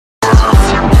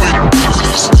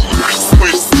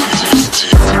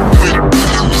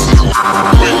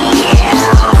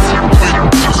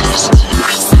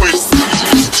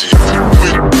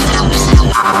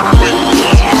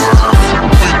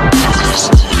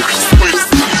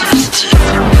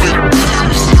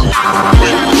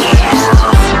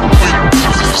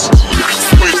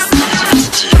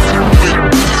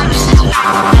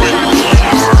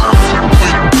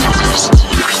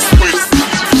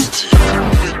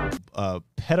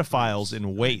pedophiles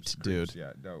in wait, dude.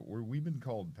 Yeah, no, we've been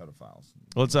called pedophiles.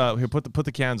 Let's here put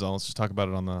the cans on. Let's just talk about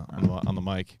it on the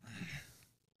mic.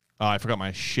 Oh, I forgot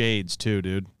my shades too,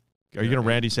 dude. Are you gonna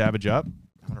Randy Savage up?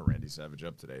 I'm gonna Randy Savage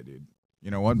up today, dude. You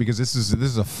know what? Because this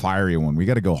is a fiery one. We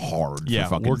got to go hard. Yeah,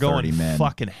 for fucking we're going 30 men.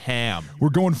 fucking ham. We're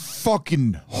going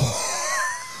fucking.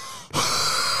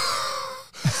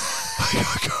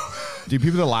 Dude,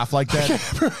 people that laugh like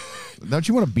that. Don't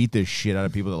you want to beat the shit out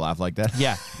of people that laugh like that?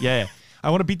 Yeah. I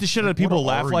want to beat the shit out of people who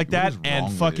laugh like that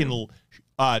and fucking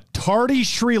tardy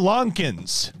Sri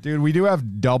Lankans. Dude, we do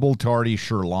have double tardy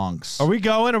Sri Lanks. Are we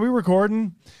going? Are we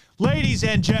recording? Ladies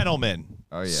and gentlemen,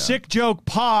 Sick Joke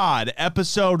Pod,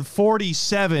 episode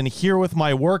 47, here with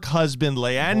my work husband,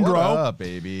 Leandro. What up,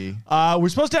 baby? We're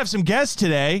supposed to have some guests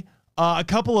today, a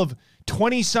couple of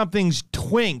 20-somethings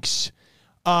twinks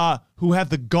who have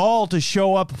the gall to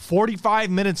show up 45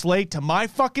 minutes late to my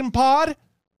fucking pod.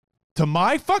 To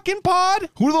my fucking pod?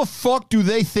 Who the fuck do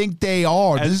they think they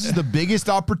are? This is the biggest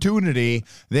opportunity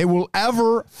they will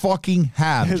ever fucking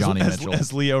have, Johnny Mitchell.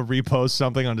 As Leo reposts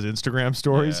something on his Instagram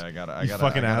stories. Yeah, I you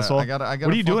fucking asshole. What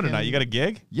are you doing tonight? You got a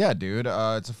gig? Yeah, dude.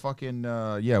 It's a fucking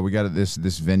we got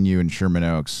this venue in Sherman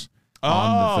Oaks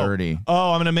on the 30.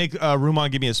 Oh, I'm gonna make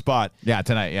Ruman give me a spot. Yeah,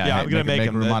 tonight. Yeah, I'm gonna make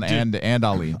him Ruman and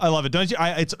Ali. I love it. Don't you?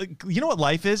 It's you know what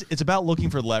life is? It's about looking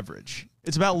for leverage.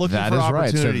 It's about looking for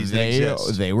opportunities. Right.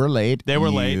 So they were late. They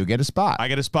were late. You get a spot. I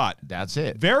get a spot. That's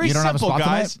it. Very you don't simple, have a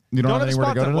spot guys. Tonight? You don't have anywhere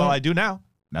to go tonight? Well, I do now.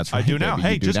 That's right. I do now. Baby,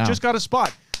 hey, just got a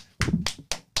spot.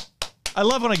 I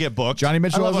love when I get booked. Johnny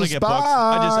Mitchell I love when I has a get booked.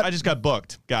 spot. I just got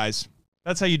booked, guys.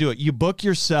 That's how you do it. You book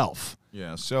yourself.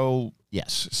 Yeah. So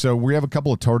yes. So we have a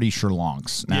couple of tardy Sri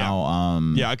Lanks now.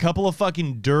 Yeah, a couple of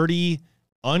fucking dirty,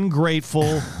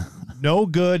 ungrateful, no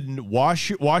good.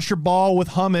 Wash your ball with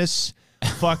hummus.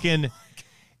 Fucking.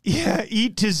 Yeah,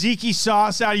 eat tzatziki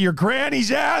sauce out of your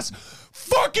granny's ass.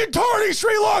 Fucking tardy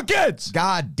Sri Lankans.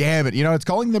 God damn it. You know, it's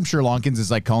calling them Sri Lankans is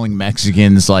like calling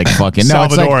Mexicans like fucking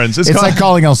Salvadorans. It's like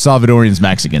calling El Salvadorians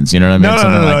Mexicans. You know what I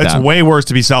mean? No. It's way worse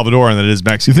to be Salvadoran than it is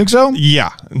Mexican. You think so? Yeah,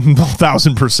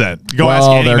 1,000%. Go ask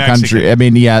any their Mexican. country. I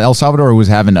mean, yeah, El Salvador was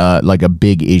having like a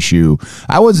big issue.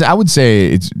 I would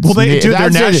say it's their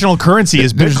national currency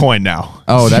is Bitcoin now.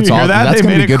 Oh, that's all. That's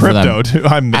going to be good for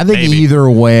them. I think either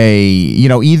way,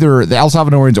 either the El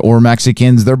Salvadorians or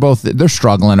Mexicans, they're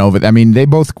struggling over. I mean, they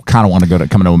both kind of want to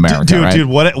come to America, dude.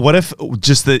 What if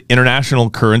just the international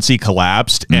currency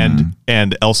collapsed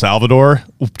and El Salvador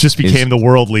just became the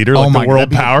world leader, like the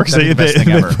world power? Because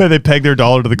they peg their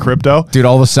dollar to the crypto. Dude,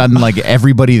 all of a sudden, like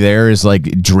everybody there is like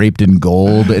draped in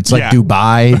gold. It's like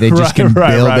Dubai. They just can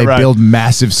build. They build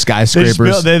massive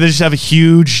skyscrapers. They just have a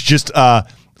huge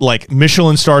like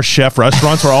Michelin star chef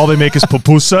restaurants where all they make is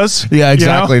pupusas. Yeah,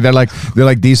 exactly. You know? They're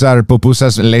like these are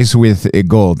pupusas laced with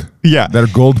gold. Yeah, they're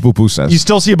gold pupusas. You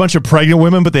still see a bunch of pregnant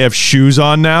women, but they have shoes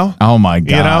on now. Oh my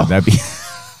god, that'd be.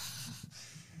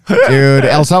 Dude,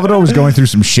 El Salvador was going through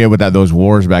some shit with those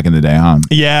wars back in the day, huh?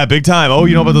 Yeah, big time. Oh,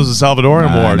 you know about those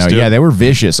Salvadoran wars, dude? Yeah, they were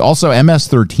vicious. Also,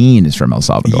 MS-13 is from El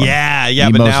Salvador. Yeah,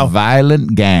 the but most now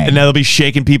violent gang. And now they'll be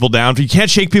shaking people down. You can't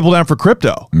shake people down for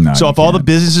crypto. No, so if all the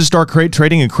businesses start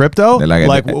trading in crypto,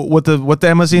 what the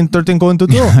MS-13 going to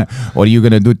do? What are you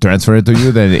going to do? Transfer it to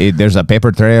you? There's a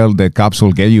paper trail the cops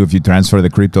will get you if you transfer the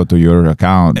crypto to your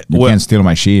account. You can't steal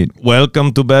my shit.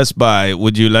 Welcome to Best Buy.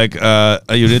 Would you like? Are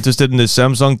you interested in the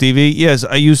Samsung TV? Yes,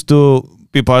 I used to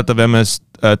be part of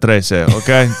MS-13,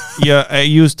 okay? Yeah, I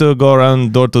used to go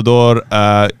around door to door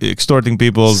extorting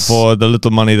people for the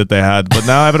little money that they had. But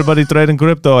now everybody trading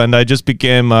crypto, and I just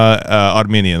became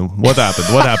Armenian. What happened?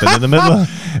 What happened in the middle?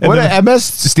 MS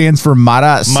stands for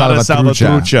Mara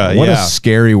Salvatrucha. What a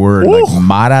scary word. Ooh. Like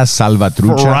Mara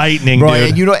Salvatrucha. Frightening,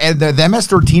 bro, dude. And the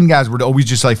MS-13 guys would always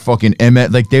just like fucking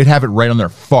like they'd have it right on their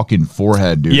fucking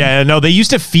forehead, dude. Yeah, no, they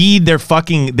used to feed their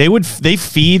fucking. They're so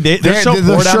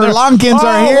the poor down Sri there. Lankans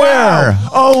are here. Wow.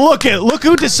 Oh, look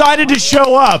who decided to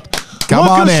show up. Come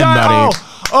on in, buddy.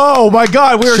 Oh my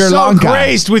God, we are Sri so Lanka.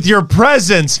 graced with your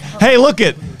presence. Hey, look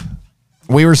at.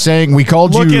 We were saying we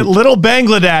called you. Look at little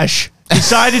Bangladesh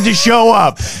decided to show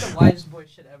up. That's the widest voice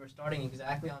shit ever, starting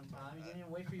exactly on time. You didn't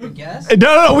wait for your guest.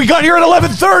 No, we got here at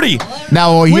 11:30.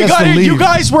 Now we got here. You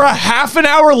guys were a half an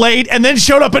hour late and then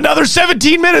showed up another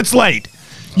 17 minutes late.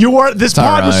 This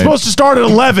pod was supposed to start at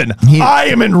 11. I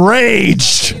am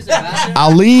enraged.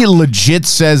 Ali legit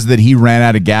says that he ran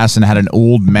out of gas and had an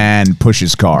old man push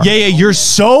his car. Yeah, you're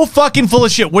so fucking full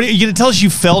of shit. What are you going to tell us? You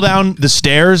fell down the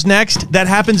stairs next? That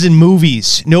happens in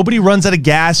movies. Nobody runs out of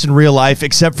gas in real life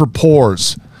except for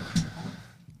pores.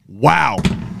 Wow.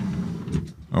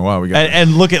 Oh wow, we got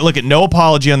and look at no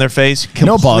apology on their face.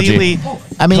 no apology.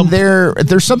 I mean,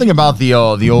 there's something about the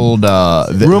old they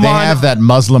have that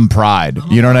Muslim pride.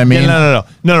 You know what I mean? No.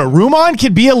 Ruman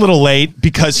could be a little late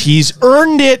because he's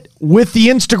earned it with the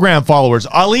Instagram followers.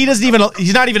 Ali doesn't even.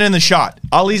 He's not even in the shot.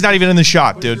 Ali's not even in the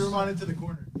shot, dude. Ruman into the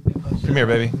corner. Come here,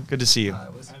 baby. Good to see you.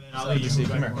 Ali, you see.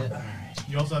 Come here.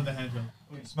 You also have the headphones.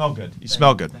 You smell good. You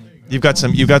smell good. You've got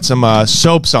some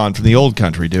soaps on from the old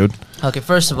country, dude. Okay,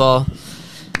 first of all,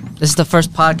 this is the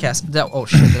first podcast. Oh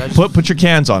shit! Did I just Put your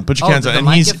cans on. Put your cans on. did the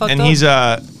mic get fucked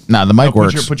up? Nah, the mic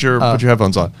works. Put your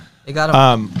headphones on. It got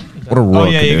a, What a rook, Oh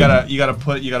yeah, you dude.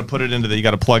 gotta put it into you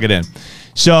gotta plug it in.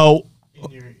 So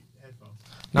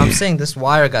No, I'm saying this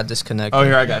wire got disconnected.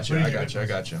 here I got you.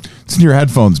 It's in your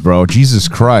headphones, bro. Jesus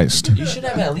Christ. You should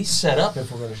have at least set up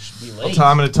if we're going to be late.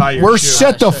 I'm gonna tie your We're shoe.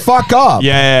 set the fuck up.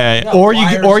 Yeah. Or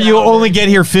you only get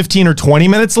here 15 or 20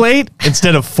 minutes late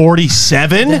instead of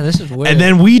 47. Yeah, this is weird. And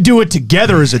then we do it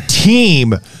together as a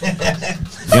team.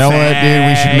 You know what,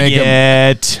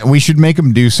 dude? We should make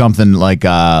him do something like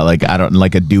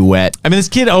a duet. I mean, this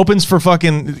kid opens for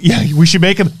fucking. Yeah, we should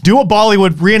make him do a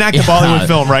reenact a Bollywood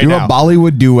film right now. Do a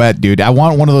Bollywood duet, dude. I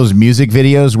want one of those music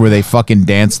videos where they fucking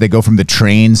dance. They go from the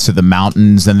trains to the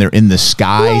mountains, and they're in the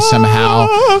sky somehow.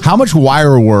 How much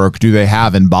wire work do they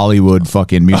have in Bollywood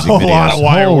fucking music videos? A lot of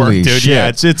wire Holy work, dude. shit. Yeah,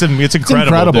 it's incredible.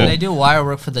 incredible. Dude. They do wire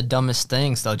work for the dumbest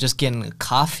things, though. Just getting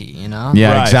coffee, you know.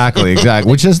 Yeah, Right. exactly.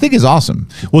 Which I think is awesome.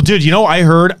 Well, dude, you know, I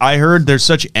heard there's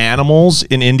such animals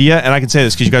in India, and I can say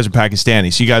this because you guys are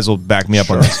Pakistani, so you guys will back me up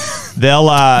on this.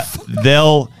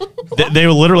 They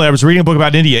will literally. I was reading a book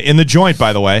about India in the joint,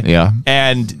 by the way. Yeah.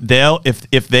 And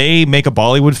if they make a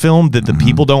Bollywood film that the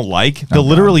people don't like, they'll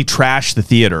literally trash the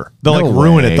theater. They'll No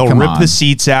ruin way. it. They'll Come rip on. the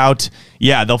seats out.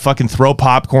 Yeah, they'll fucking throw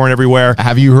popcorn everywhere.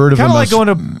 Have you heard of Kind the of like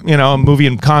most- going to a movie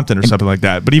in Compton or something like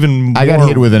that. But even I got more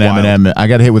hit with an wild. M&M. I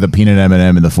got hit with a peanut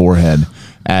M&M in the forehead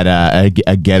at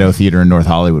a ghetto theater in North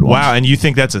Hollywood. Once. Wow, and you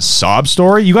think that's a sob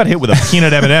story? You got hit with a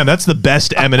peanut M&M. That's the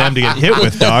best M&M to get hit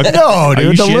with, dog. No, dude.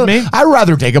 Are you shitting me? I'd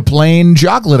rather take a plain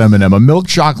chocolate M&M, a milk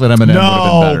chocolate M&M. would've been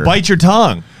No, better. bite your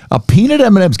tongue. A peanut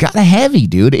M&M's kind of heavy,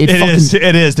 dude. It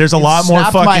is. There's a lot more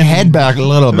snapped fucking. my head back a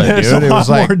little bit, There's dude. a It was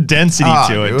lot like more density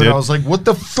to it, dude. I was like, what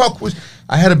the fuck was?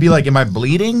 I had to be like, am I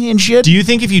bleeding and shit? Do you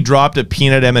think if you dropped a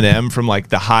peanut M&M from like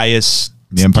the highest,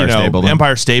 The Empire State Building. Mm-hmm.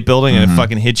 Empire State Building, and it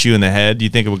fucking hit you in the head, do you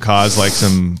think it would cause like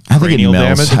some I think it cranial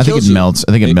melts. damage? I think it melts.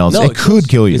 I think it melts. No, it could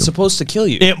kill you. It's supposed to kill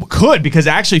you. It could, because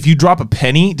actually, if you drop a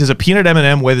penny, does a peanut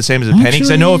M&M weigh the same as a penny?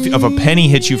 Because I know if a penny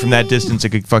hits you from that distance, it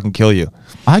could fucking kill you.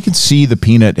 I could see the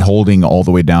peanut holding all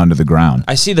the way down to the ground.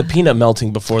 I see the peanut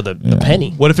melting before the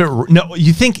penny. What if it? No,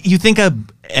 you think a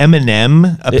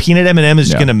M&M, peanut M&M is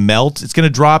Yeah. going to melt? It's going to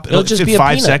drop. It'll just be a 5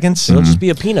 peanut. seconds. It'll just be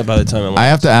a peanut by the time it I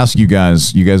have to ask you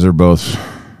guys. You guys are both.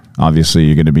 Obviously,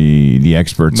 you're going to be the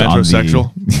experts Metrosexual?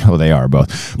 on the. Oh, they are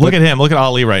both. Look at him. Look at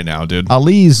Ali right now, dude.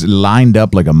 Ali's lined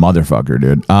up like a motherfucker,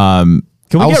 dude. Can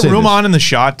we I'll get say this. Ruman in the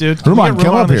shot, dude? Can we Ruman, get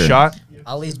come Ruman up in the here. shot?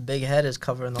 Ali's big head is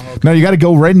covering the whole. No, you got to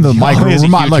go right into the mic. Ali has a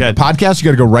Ruman, huge like head. podcast, you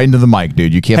got to go right into the mic,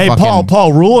 dude. You can't. Hey, fucking,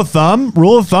 Paul. Rule of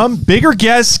thumb. Bigger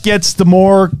guest gets the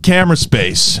more camera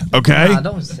space. Okay. Nah,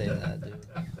 don't say that, dude.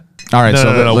 All right,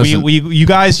 No. listen. You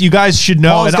guys should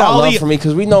know. Paul's And got Ali, love for me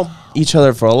because we know each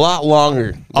other for a lot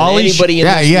longer than Ali anybody in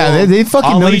yeah, this yeah, room. they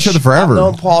fucking know Ali each other I've forever.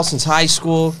 known Paul since high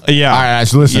school. Yeah. All right,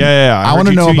 so listen. Yeah. I heard want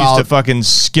to you know two about. used to fucking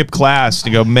skip class to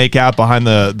go make out behind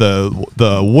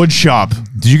the wood shop.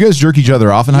 Did you guys jerk each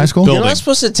other off in high school? You're Building. not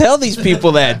supposed to tell these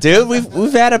people that, dude.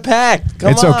 We've had a pact.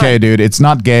 Come It's on. okay, dude. It's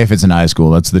not gay if it's in high school.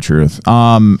 That's the truth.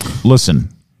 Listen,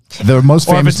 the most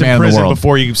Or if famous it's in man in the prison world.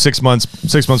 before you 6 months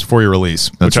before your release.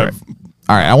 That's which right.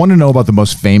 All right, I want to know about the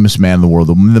most famous man in the world.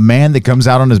 The man that comes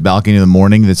out on his balcony in the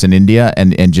morning that's in India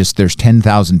and just there's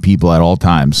 10,000 people at all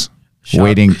times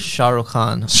waiting. Shah Rukh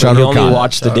Khan. Shah You Rukh only Khan.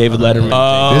 watch the David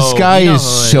Letterman This guy you know is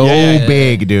who- so yeah.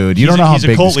 big, dude. You He's don't know a- how he's a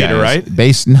big cult this guy leader, is. right?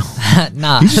 Based, no,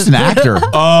 Nah. he's just an actor.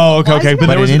 Oh, okay. But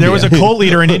But in there was a India. cult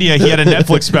leader in India. He had a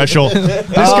Netflix special. This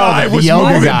guy the was yoga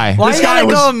moving. guy. Why This you guy gotta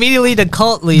was. go immediately to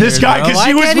cult leaders? This guy, bro? 'cause Why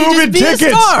he was can't moving just be tickets. A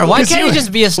star? Why 'Cause can't he he was-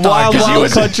 just be a star? Wild, Because he wild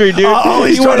was- country, dude.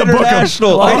 Ollie's You trying went to book him.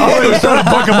 international. Ollie was trying to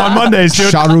book him on Mondays,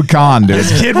 dude. Shah Rukh Khan, dude.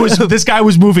 This guy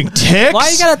was moving ticks. Why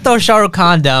you gotta throw Shah Rukh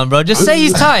Khan down, bro? Just say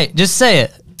he's tight. Just say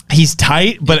it. He's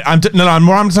tight, but I'm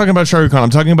talking about Shah Rukh Khan. I'm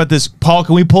talking about this. Paul,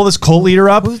 can we pull this cult leader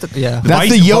up? Yeah. That's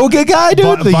the yoga guy,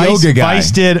 dude. The yoga guy.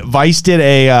 Vice did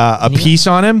a piece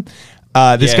on him.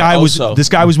 This Yeah, guy Osho.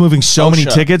 was moving so many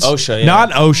Osho. tickets. Osho, yeah.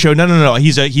 Not Osho. No.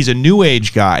 He's a new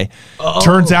age guy.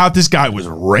 Turns out this guy was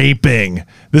raping.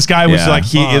 This guy was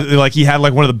Yeah. he had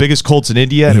like one of the biggest cults in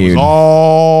India, and it was Dude.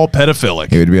 all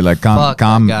pedophilic. He would be like, Fuck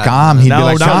calm. that guy. He'd No, be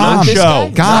like, not calm.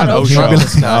 Osho. Calm. Not He would be Osho.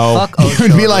 like- No. Fuck He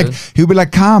would Osho, be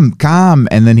like, dude. calm,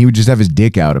 and then he would just have his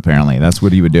dick out. Apparently, that's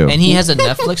what he would do. And he has a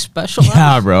Netflix special.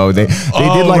 yeah, bro. They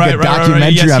did like a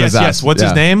documentary Yes, on his ass. yes. What's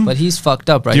his Yeah. name? But he's fucked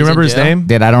up, right? Do you He's in remember his jail? name?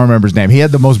 Dude, I don't remember his name. He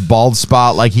had the most bald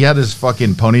spot. Like he had his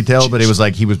fucking ponytail, but it was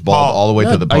like he was bald Paul, all the way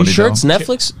to the ponytail. Are you sure it's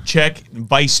Netflix? Check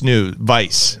Vice News.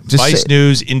 Vice Just say-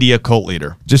 News. India cult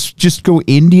leader. Just go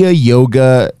India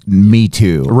yoga Me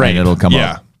Too, and it'll come up.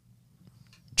 Yeah.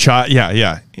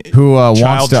 Who wants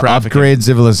Child to trafficking. upgrade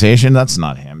civilization? That's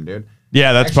not him, dude.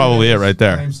 Yeah, that's probably it right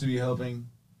there. Claims to be helping.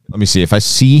 Let me see. If I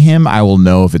see him, I will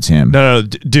know if it's him. No,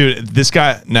 dude, this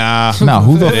guy, nah. No,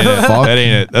 who the That ain't it. fuck? That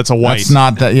ain't it. That's a white. That's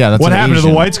not that. Yeah, that's What an happened to the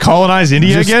Asian. whites colonize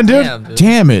India Just- again, dude? Damn, dude.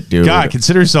 Damn it, dude. God,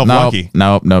 consider yourself lucky.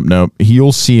 Nope.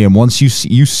 You'll see him. Once you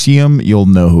see him, you'll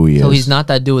know who he is. So he's not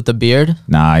that dude with the beard.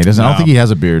 Nah, he doesn't. I don't No. think he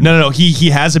has a beard. No. He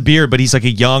has a beard, but he's like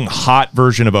a young, hot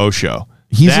version of Osho.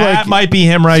 He's that like- might be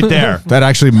him right there. That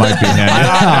actually might be him.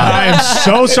 I am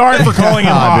so sorry for calling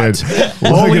him hot.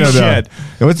 Holy Look at shit.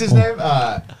 him. What's his name?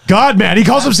 God man. He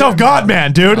calls himself God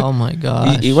man, dude. Oh my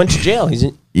god. He went to jail. He's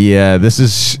in, Yeah, this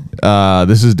is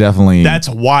definitely. That's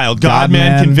wild. God God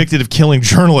man man. convicted of killing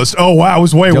journalists. Oh wow, it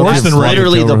was way Killed worse his than brother. rape.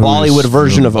 literally the October who Bollywood was-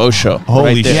 version of Osho.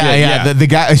 Holy right there. shit. Yeah. Yeah. The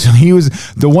guy, so he was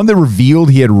the one that revealed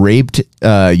he had raped,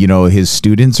 his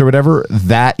students or whatever.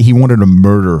 That he wanted to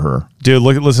murder her. Dude,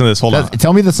 listen to this. Hold on.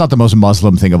 Tell me that's not the most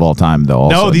Muslim thing of all time, though.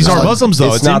 Also. No, these Just aren't like- Muslims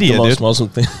though. It's not India, the most dude. Muslim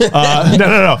thing.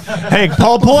 No. Hey,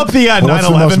 Paul, pull up the 9/11. What's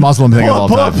the most Muslim thing of all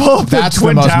time? Pull up That's the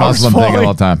Twin most Towers Muslim thing of falling.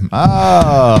 all time.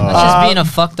 Oh, That's just being a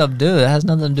fucked up dude. It has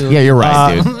nothing to do with yeah, you're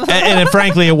right, dude. and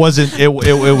frankly, it wasn't. It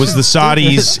was the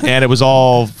Saudis, and it was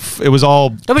all.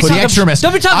 Don't be The talking, extremists.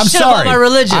 don't be talking I'm shit sorry. about my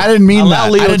religion. I didn't mean Allow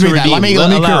that. Leo I didn't to mean that. Let me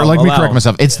redeem. Allow. correct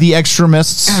myself. It's the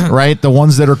extremists, right? The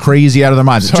ones that are crazy out of their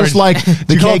minds. Sorry, Just like the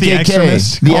did you call it KKK.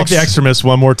 extremists? Call it the extremists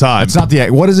one more time. It's not the.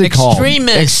 What is it called?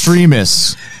 Extremists.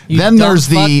 Extremists. You Then dumb there's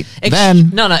the. fuck. Then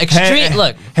no, extreme.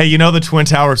 Look, Hey, you know the Twin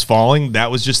Towers falling? That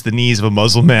was just the knees of a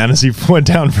Muslim man as he went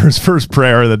down for his first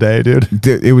prayer of the day, dude.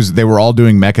 it was. They were all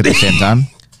doing mech at the same time,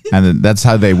 and then that's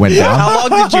how they went down. How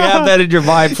long did you have that in your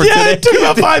vibe for Yeah, today? it took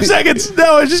about 5 seconds.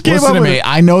 No, it just came Listen up to with me. it.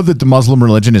 I know that the Muslim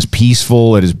religion is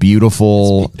peaceful. It is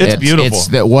beautiful. It's beautiful. It's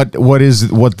that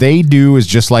what they do is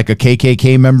just like a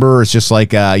KKK member. It's just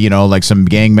like like some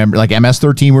gang member, like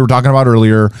MS-13 we were talking about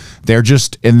earlier. They're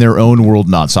just in their own world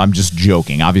nuts. I'm just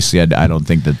joking. Obviously, I don't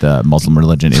think that the Muslim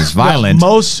religion is violent.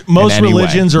 Most in any way.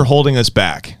 religions are holding us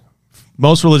back.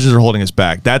 Most religions are holding us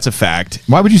back. That's a fact.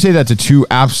 Why would you say that to two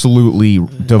absolutely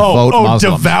devout Muslims?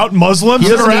 devout Muslims He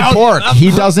that doesn't are eat out. pork.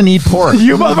 He doesn't eat pork.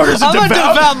 You motherfuckers I'm are a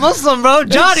devout Muslim, bro.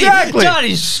 Johnny, Exactly.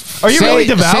 Johnny. Are you really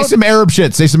devout? Say some Arab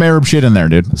shit. Say some Arab shit in there,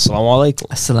 dude. Assalamu alaikum.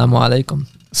 Assalamu alaikum.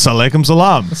 Salaikum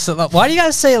salam. So, why do you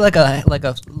guys say it like a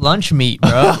lunch meat,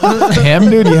 bro? Ham,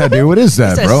 dude. Yeah, dude. What is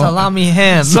that, Say bro? salami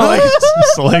ham.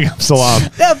 Salaikum salam.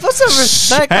 Yeah, put some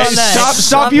respect Hey, on that.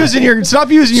 stop using your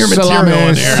material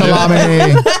in here.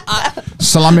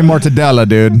 Salami mortadella,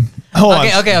 dude. Hold on.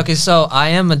 Okay. So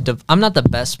I'm not the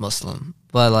best Muslim,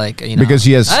 but like Because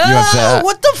you have sex.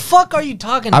 What the fuck are you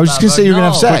talking about? I was just gonna say you're gonna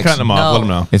have We're sex. cutting them off. No. Let them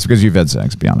know. It's because you've had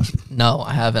sex. Be honest. No,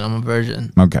 I haven't. I'm a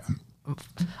virgin. Okay.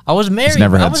 I was married.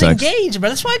 never I had was sex. engaged, bro.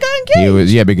 That's why I got He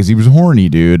engaged. was because he was horny,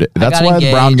 dude. That's got why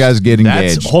the brown engaged. guys get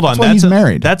engaged. Hold on. That's why he's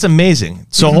married. That's amazing.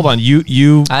 So hold on.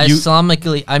 You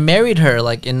I married her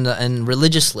like in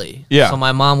religiously. Yeah. So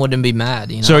my mom wouldn't be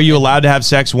mad. You know. So are you allowed to have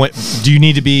sex? When do you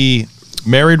need to be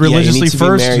married religiously need to be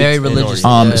first? married. Married in order.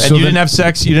 religiously. And So you then- didn't have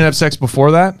sex. You didn't have sex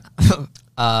before that.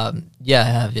 Yeah, I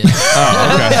have. Yeah.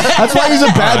 Oh, okay. That's why he's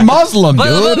a bad Muslim,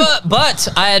 dude. but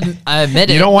I admit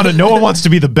it. You don't want to. No one wants to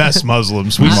be the best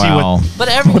Muslims. We see Wow. what. But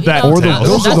every that Or entails.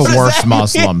 those are the worst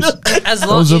Muslims. as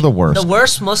long, Those are the worst. The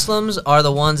worst Muslims are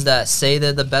the ones that say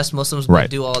they're the best Muslims, but Right.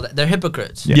 do all that. They're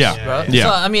hypocrites. Yeah. Bro. Yeah.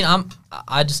 So I mean,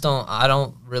 I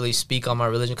don't really speak on my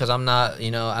religion because I'm not.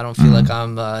 I don't feel like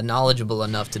I'm knowledgeable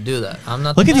enough to do that. I'm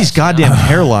not. Look the at these best, you goddamn know?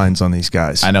 hairlines on these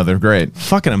guys. I know they're great.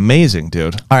 Fucking amazing,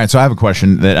 dude. All right, so I have a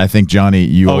question that I think Johnny,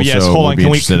 you Oh also yes, hold would on. be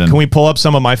interested in. Can we pull up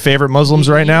some of my favorite Muslims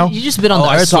right now? You just been on Oh, the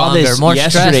I earth saw longer. this More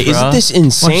yesterday. stress, bro. Isn't this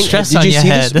insane? More stress Did on you your see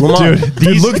head. this? Ramon,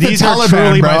 Dude, look at the these are Taliban,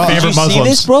 truly bro. my Did favorite did you see Muslims.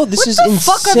 this, bro? This is insane.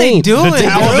 fuck are they doing? The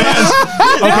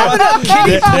Taliban.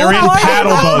 They're in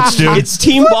paddle boats, dude. It's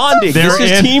team bonding. They're This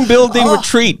is in- team building. building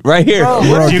retreat right here.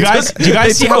 Do you guys They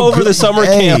see took how over good the summer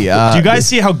Hey, camp? Do you guys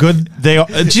see how good they are?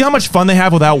 Do you see how much fun they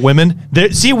have without women?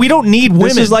 See, we don't need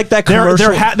women. is like that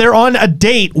commercial. They're on a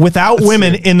date without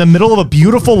women in the middle of a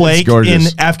beautiful lake in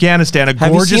gorgeous. Afghanistan. A Have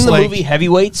you gorgeous seen the lake. movie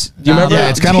Heavyweights? Do you remember? Yeah,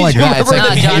 it's kind of like that. It's like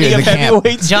Nah, the Johnny, the of camp.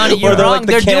 Heavyweights? Johnny, Where you're wrong.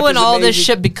 the They're camp doing is all this amazing.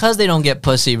 shit because they don't get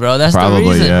pussy, bro. That's Probably, the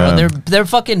reason, yeah. bro. They're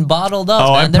fucking bottled up.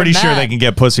 Oh, man. I'm They're pretty sure mad. they can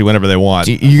get pussy whenever they want.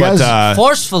 You But, guys-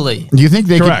 Forcefully. Do you think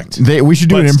they Correct. could? We should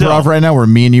do But an improv still. right now where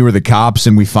me and you are the cops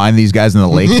and we find these guys in the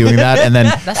lake doing that, and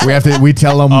then we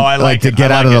tell them I like to it.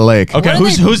 get I out like of the it. lake. Okay,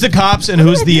 What are who's the cops and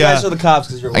who's the? You guys are the cops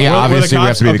because you're. Yeah, we're the obviously we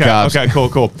have to be the cops? cops. Okay,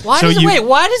 cool. Why So does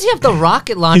why does he have the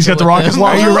rocket launcher? He's got the with rocket him?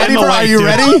 launcher. Are you ready? In the Are lake, you dude.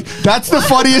 ready? That's the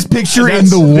funniest picture in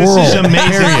the This world. is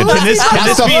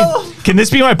amazing. Can this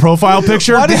be my profile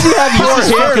picture? Why does he have your This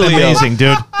is hair, fucking Leo? amazing,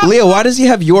 dude. Leo, why does he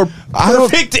have your I don't-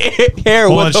 perfect hair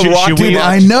Hold on, with a should rocket? we- Dude,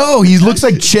 I know he looks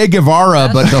like Che Guevara,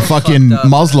 but the fucking fucked up.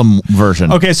 Muslim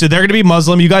version. Okay, so they're gonna be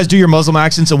Muslim. You guys do your Muslim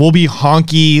accents, and we'll be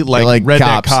honky like redneck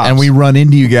cops. and we run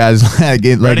into you guys like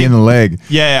Ready? in the leg.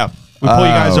 Yeah. We pull you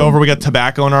guys over. We got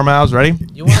tobacco in our mouths. Ready?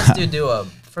 You want us to do a?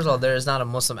 First of all, there is not a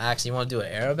Muslim accent. You want to do an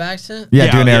Arab accent?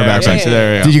 Yeah, do an Arab yeah, accent. okay,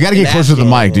 there you go. Dude, you got to get An closer to the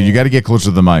accent. mic, dude. You got to get closer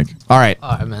to the mic. All right.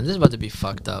 All right, man. This is about to be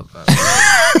fucked up.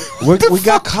 Bro. We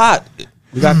got caught.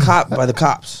 We got caught by the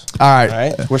cops. All right. All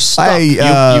right, we're stuck.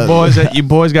 Hey, You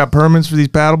boys got permits for these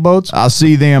paddle boats? I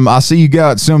see them. I see you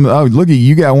got some. Oh, look at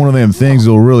you got one of them things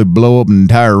that'll really blow up an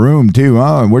entire room too.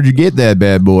 Oh, where'd you get that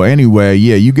bad boy? Anyway,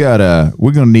 yeah, you got.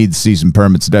 We're gonna need to see some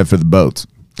permits today for the boats.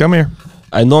 Come here.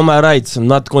 I know my rights. I'm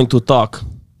not going to talk.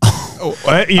 You're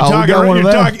we got one of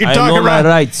them. I know my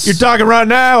rights. You're talking right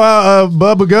now,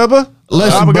 Bubba Gubba.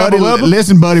 Listen, Bubba buddy. Gubba Lubba?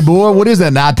 Listen, buddy boy. What is that?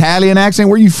 An Italian accent?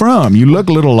 Where you from? You look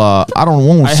a little. I don't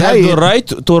want I to have say the it. right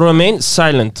to remain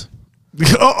silent.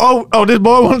 Oh! This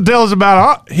boy want to tell us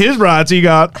about his rights he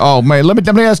got. Oh man, let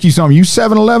me ask you something. You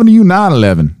 7-Eleven or you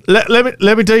 9-11?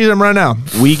 Let me tell you something right now.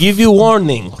 We give you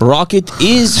warning. Rocket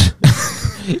is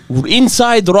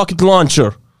inside the rocket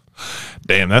launcher.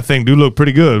 Damn, that thing do look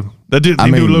pretty good. That thing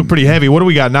do mean- look pretty heavy. What do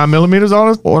we got? 9mm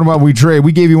on it? What about we trade?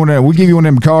 We give you one of them. We give you one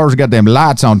of them cars that got them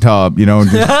lights on top. You know, and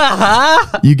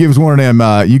just- you give us one of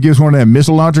them. You give us one of them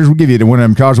missile launchers. We give you one of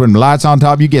them cars with them lights on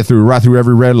top. You get through right through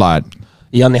every red light.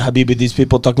 Yani Habibi, these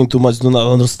people talking too much do not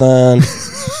understand.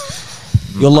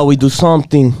 Yallah, we do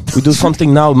something. We do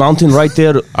something now. Mountain right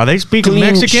there. Are they speaking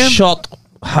Clean Mexican? shot. Wait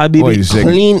a Habibi, second.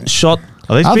 clean shot.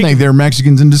 Are they I speaking? think they're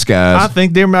Mexicans in I disguise.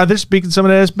 think they're speaking some of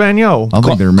that Espanol. I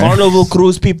think they're Mexicans. Carnival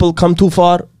cruise people come too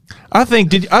far. I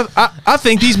think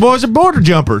these boys are border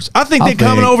jumpers. I think I they're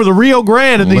coming think- over the Rio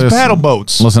Grande in these Listen. paddle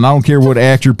boats. Listen, I don't care what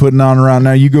act you're putting on right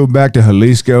now. You go back to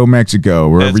Jalisco, Mexico,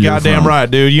 wherever That's you're goddamn from. right,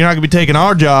 dude. You're not gonna be taking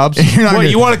our jobs. You're not What, gonna-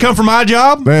 you want to come for my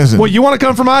job? Listen. What, you want to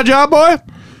come for my job, boy?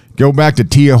 Go back to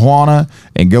Tijuana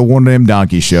and go one of them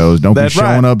donkey shows. Don't That's be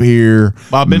showing right. up here.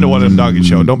 I've been to one of them donkey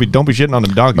shows. Don't be shitting on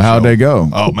them donkey shows. How'd they go?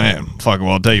 Oh man, fucking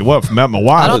well, I'll tell you what. From my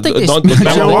wife, I don't think they Don't- speak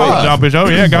don't- my Wait. wife donkey show.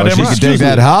 Yeah, Oh, goddamn she right. could take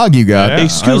that hog you got. Yeah,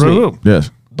 Excuse I really me. will. Yes.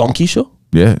 Donkey show?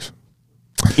 Yes.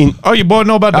 Oh, you boy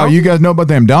know about Oh, donkey? you guys know about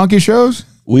them donkey shows?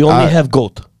 We only have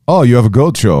goat. Oh, you have a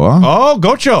goat show, huh? Oh,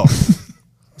 goat show.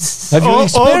 Have you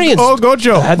experienced? goat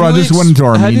show. Have Bro, you this went into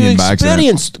have you Armenian by accident.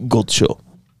 experienced goat show?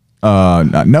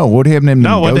 No. What happened in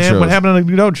No, them goat shows? what happened in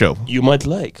the goat show? You might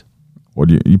like. What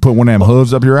you put one of them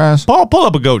hooves up your ass? Paul, pull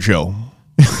up a goat show.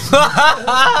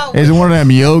 Is it one of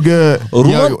them yoga?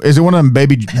 Roman- Is it one of them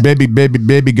baby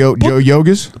goat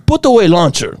yogas? Put away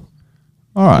launcher.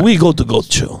 All right. We go to goat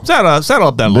show. Settle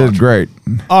up that This launch. is great.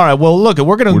 All right, well, look,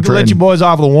 we're going We're to let trading. you boys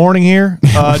off with a warning here.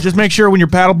 Just make sure when you're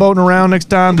paddle boating around next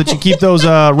time that you keep those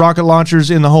rocket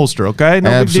launchers in the holster, okay? No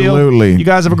big Absolutely. deal. You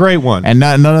guys have a great one. And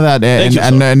none of that, Thank you,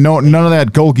 sir. none of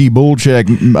that Colky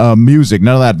bullcheck music.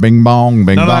 None of that bing bong,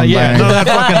 bing none of bong, that, yeah, bang. none of that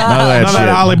fucking, none of that shit.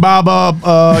 Alibaba,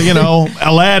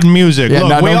 Aladdin music. Yeah, Look,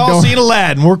 no, we all don't- seen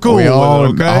Aladdin. We're cool We with all, it,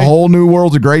 okay? A Whole New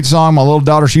World's a great song. My little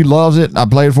daughter, she loves it. I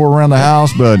play it for her around the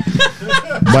house, but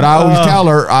I always tell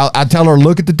her, I tell her,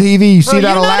 look at the TV. You see Bro,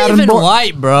 that you're not Aladdin even boy?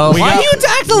 white, bro. Why got- are you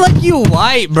acting like you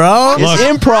white, bro? Look, It's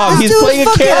improv. He's Dude playing a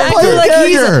fucking character. acting like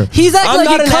character. he's acting I'm like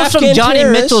not he an comes from Afghan Johnny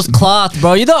terrorist. Mitchell's cloth,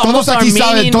 bro. You're the Todos almost aquí saben,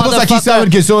 Armenian todos aquí motherfucker.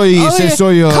 saben que soy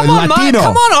Come on, latino.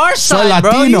 come on our Soy side,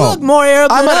 bro. You latino. look more Arab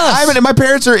than us. My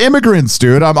parents are immigrants,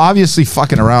 dude. I'm obviously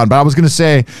fucking around, but I was gonna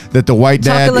say that the white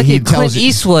dad, Talking like he you Clint tells you,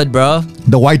 Eastwood, bro.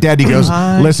 the white dad, he goes,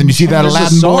 listen, you see that There's a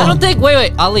Aladdin song. boy? I don't think.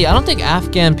 Wait, Ali. I don't think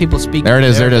Afghan people speak. There it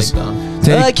is. There it Arabic, is.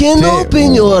 though. I can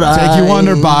open your Take you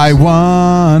wonder eyes. by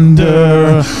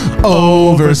wonder,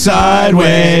 over,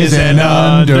 sideways, and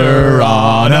under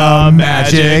on a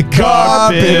magic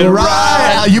carpet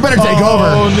ride. You better take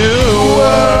over. New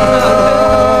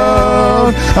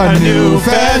out a new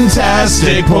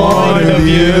fantastic point of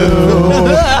view.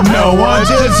 No one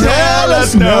to tell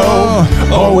us no,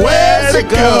 or where to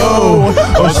go,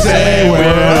 or say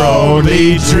we're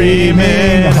only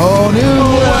dreaming. A whole new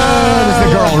world. It's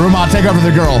the girl. Ruman, take over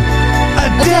the girl. A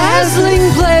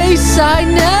dazzling place I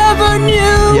never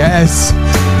knew. Yes.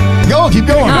 Go, keep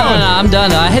going. No, I'm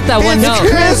done. I hit that one It's note.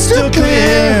 crystal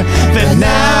clear that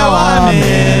now I'm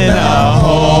in a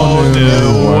whole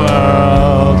new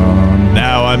world.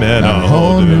 Now I'm in a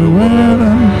Whole new world.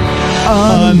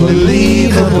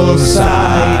 Unbelievable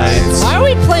sights. Why are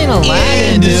we playing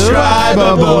Aladdin, dude?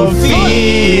 Indescribable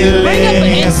feeling. Bring up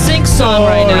an NSYNC song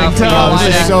right now. For y'all.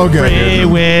 This is so good. dude.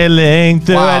 Freewheeling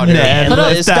through Wow, an dude.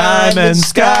 endless diamond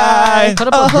sky. Put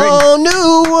up A a Britney, whole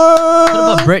new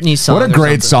world. Britney song. What a or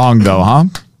great something. song, though, huh?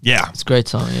 Yeah. It's a great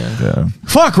song, yeah.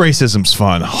 Fuck racism's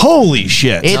fun. Holy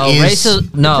shit. It No, is-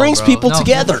 racism. No, brings bro. people No,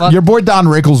 together. fuck- Your boy Don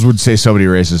Rickles would say so many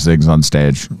racist things on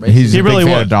stage. He's He a really big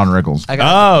fan would. of Don Rickles. I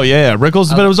got Oh yeah, Rickles,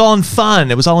 but it was all in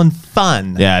fun. It was all in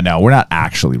fun. Yeah, no, we're not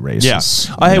actually racist.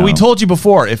 Yeah. Hey, we told you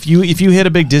before. If you hit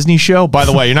a big Disney show, by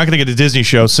the way, you're not going to get a Disney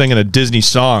show singing a Disney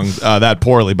song that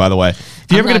poorly. By the way,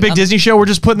 if you ever get a big Disney show, we're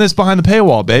just putting this behind the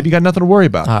paywall, babe. You got nothing to worry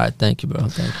about. All right, thank you, bro.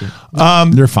 Thank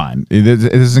you. You're fine. This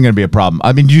isn't going to be a problem.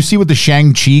 I mean, did you see what the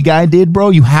Shang-Chi guy did, bro?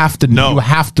 You have to No. You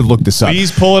have to look this up.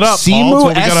 Please pull it up, Paul. It's Simu, what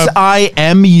we gotta-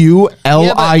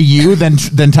 SIMULIU,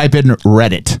 then type in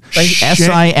Reddit.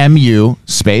 SIMU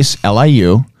space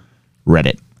LIU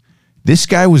Reddit. This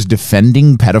guy was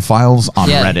defending pedophiles on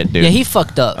Yeah, Reddit, dude. Yeah, he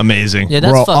fucked up. Amazing. Yeah,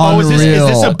 that's Bro, fucked Oh, up.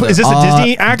 is this a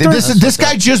Disney actor? This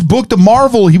guy just booked a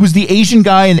Marvel. He was the Asian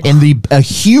guy in a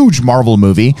huge Marvel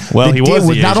movie. Well, that he was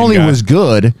the not Asian only guy. was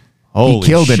good, Holy he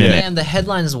killed it shit. in it. And the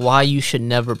headline is why you should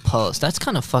never post. That's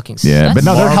kind of fucking Yeah, that's but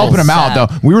no, they're sad. helping him out Sad.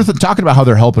 though. We were talking about how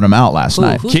they're helping him out last Who?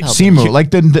 night. Who's helping Simu, him?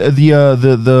 like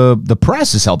the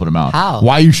press is helping him out. How?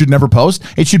 Why you should never post?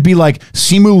 It should be like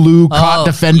Simu Liu caught Oh,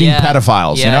 defending yeah.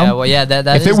 pedophiles. Yeah, you know? well, yeah, that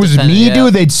if is it was defending, me, yeah.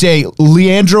 dude, they'd say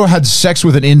Leandro had sex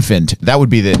with an infant. That would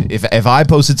be the if I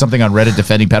posted something on Reddit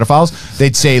defending pedophiles,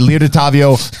 they'd say Leo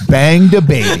DiTavio banged a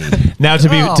baby. Now to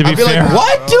be I'd be fair, like,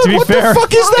 what, to dude? be What fair, the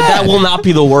fuck is that? That will not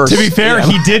be the worst. To be fair,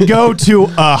 he did go to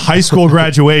a high school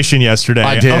graduation yesterday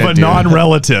I did, of a dude.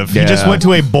 non-relative. He just Yeah. went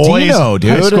to a boys' Dino,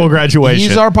 dude. high school graduation.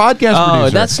 He's our podcast Oh,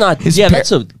 producer. that's not. His Yeah, par-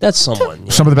 that's someone.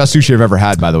 Yeah. some of the best sushi I've ever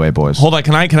had, by the way, boys. Hold on,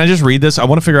 can I just read this? I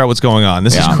want to figure out what's going on.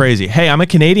 This Yeah. is crazy. Hey, I'm a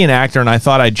Canadian actor, and I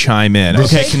thought I'd chime in.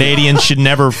 Okay, Canadians should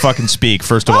never fucking speak.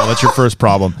 First of all, that's your first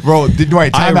problem. Bro,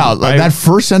 wait, time out. That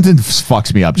first sentence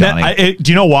fucks me up, Johnny.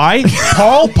 Do you know why?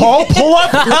 Paul, pull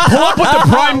up what the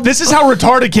prime. This is how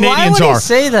retarded Canadians Why would are. he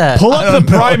say that? Pull up the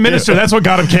prime minister. That's what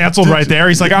got him canceled right there.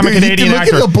 He's like, I'm a Canadian Look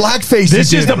actor. at the blackface.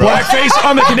 This he is did, the bro. blackface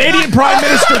on the Canadian prime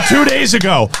minister 2 days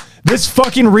ago. This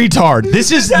fucking retard.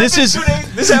 This is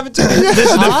This happened to me.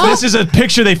 this is a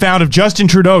picture they found of Justin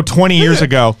Trudeau 20 years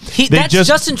ago. That's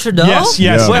Justin Trudeau? Yes.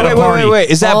 Yeah. at a party.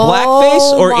 Wait. Is that Oh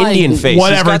blackface or my- Indian face?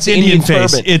 Whatever, He's it's got the Indian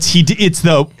face. turban. It's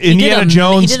the Indiana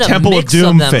Jones he did a Temple of mix of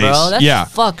Doom them, face. bro. That's yeah.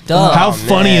 fucked up. How Oh,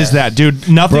 funny man. is that, dude?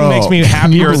 Nothing Bro, makes me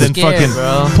happier I'm than scared, fucking.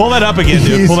 bro. Pull that up again,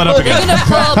 dude. Pull that up You're again. gonna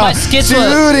pull up my skits with.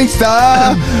 Shooting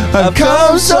star, I've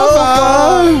come so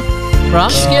far. Bro, I'm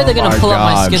scared they're gonna my pull up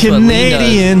my God. skits with.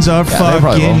 Canadians are They probably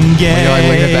will. fucking When you're like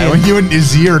looking at that, gay. when you and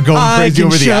Nazir are going I crazy can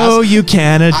over the show ass. you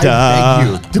Canada. I beg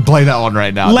you to play that one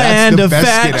right now. Land That's of the best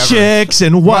fat skit ever. chicks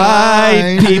and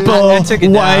white Right. people. I took it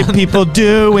White down. people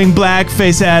doing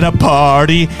blackface at a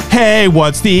party. Hey,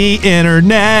 what's the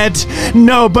internet?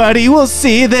 Nobody will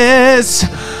see this.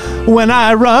 When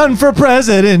I run for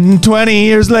president 20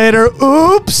 years later,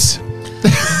 oops.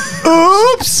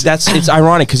 Oops. It's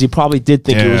ironic because he probably did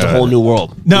think it was a Yeah. whole new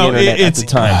world. No, the internet it's at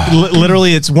the time.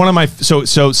 Literally, it's one of my so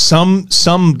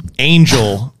some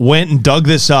angel went and dug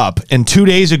this up, and 2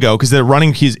 days ago because they're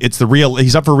running, he's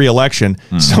up for re-election.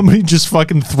 Somebody just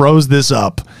fucking throws this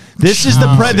up. This is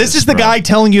the guy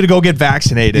telling you to go get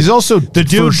vaccinated. He's also the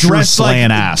dude for sure dressed like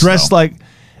slaying ass, dressed though. like.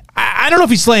 I don't know if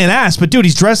he's slaying ass, but dude,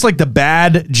 he's dressed like the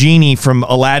bad genie from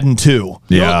Aladdin 2.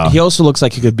 Yeah. He also looks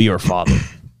like he could be your father.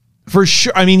 For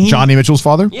sure. I mean, Johnny Mitchell's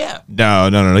father? Yeah. No.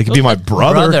 He could be my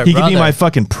brother. He could be brother. my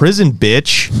fucking prison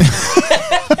bitch.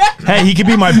 Hey, he could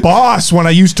be my boss when I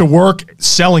used to work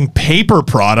selling paper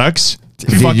products.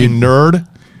 You fucking nerd.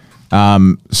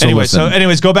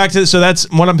 Anyways, go back to so that's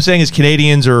what I'm saying is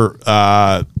Canadians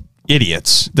are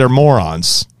idiots. They're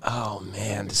morons. Oh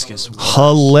man, this gets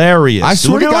Hilarious. I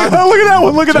swear to God. Look at that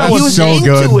one. Look at that That's one. so into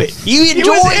good. it. You enjoyed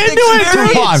was the into it.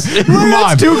 experience.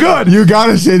 Ramon, Too good. You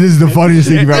gotta say this is the funniest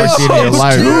thing you've ever seen in your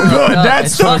life. Too good. No, That's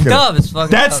it's the fucked up. It's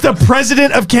fucked That's up. the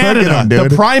president of Canada, him,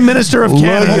 dude. the prime minister of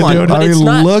Canada, on, dude. but it's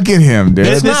not- Look at him, dude.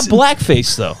 It's This- not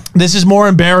blackface though. This is more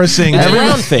embarrassing. That's Everyone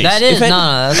round face. That is If it- no.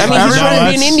 That's I mean, fine. he's trying to be an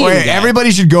that's- Indian Wait, guy. everybody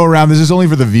should go around. This is only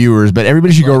for the viewers, but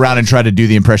everybody should go around and try to do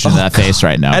the impression of that face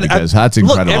right now And because that's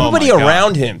incredible. Look, everybody Oh my God.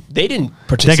 around him, they didn't That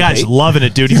participate. guy's loving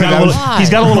it, dude. He's got a little. Why? He's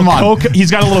got a little Come on. coke. He's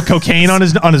got a little cocaine on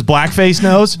his blackface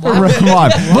nose. Come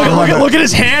on. Look at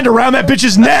his hand around that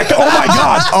bitch's neck. Oh my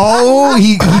God. Oh,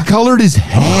 he colored his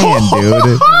hand,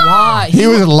 dude. Why? He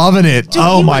was loving it. Dude,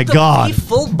 Oh he my went the- God. He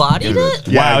full bodied it.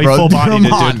 Wow, he bro. full-bodied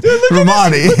it, Ramon, dude.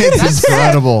 Ramon, it's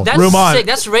incredible. That's Ramon. sick.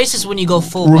 That's racist when you go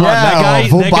full Ramon, body. Yeah,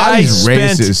 full body's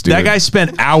spent, racist, dude. that guy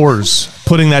spent hours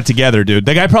putting that together, dude.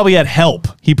 That guy probably had help.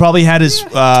 He probably had his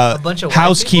bunch of white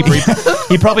housekeeper.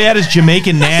 He probably had his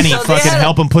Jamaican nanny So they fucking had-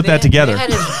 help him put they that had- together.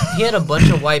 He had a bunch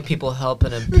of white people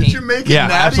helping him paint. Yeah,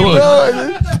 absolutely.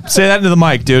 Say that into the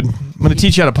mic, dude. I'm going to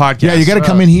teach you how to podcast. Yeah, you got to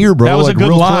come in here, bro. That was a like, good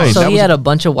real line. close. So That he was- had a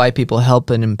bunch of white people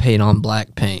helping him paint on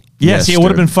black paint. Yeah, Yes, see, it would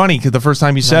have dude. been funny because the first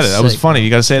time you said That's it, that was sick. funny. You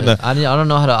got to say it in the. I don't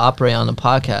know how to operate on the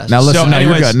podcast. Now listen, So now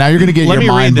you're anyways, good. Now you're gonna get let your me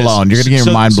read mind this. blown. You're gonna get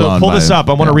your mind blown. So pull by this it. up.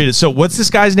 I want to Yeah. read it. So what's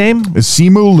this guy's name?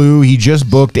 Simu Liu, he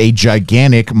just booked a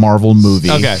gigantic Marvel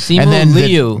movie. Okay. Simu and then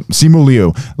Liu. Simu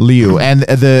Liu, and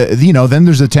then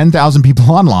there's the 10,000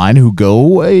 people online who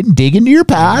go and dig into your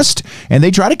past and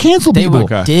they try to cancel They people.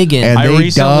 were digging. And I they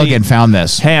recently- dug and found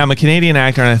this. Hey, I'm a Canadian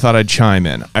actor, and I thought I'd chime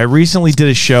in. I recently did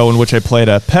a show in which I played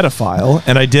a pedophile,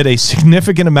 and I did a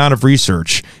significant amount of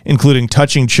research, including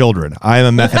touching children. I am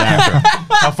a method actor.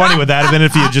 How funny would that have been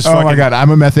if you just Oh fucking... my god, I'm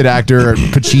a method actor.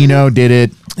 Pacino did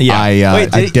it. Yeah.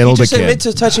 I he diddled a just admit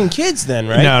kid. to touching kids then,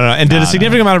 right? No, and did a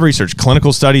significant amount of research.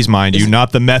 Clinical studies, mind you,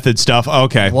 not the method stuff.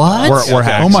 Okay. What? We're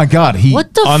hacked. Oh my god, he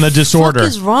What the On the disorder. fuck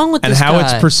is wrong with and this how guy?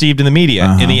 it's perceived in the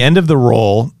media. In the end of the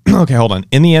role, okay, hold on.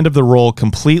 In the end of the role,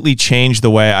 completely changed the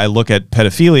way I look at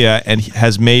pedophilia and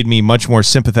has made me much more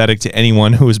sympathetic to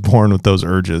anyone who is born with those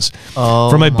urges. Oh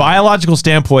From a biological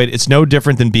standpoint, it's no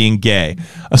different than being gay.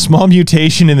 A small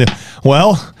mutation in the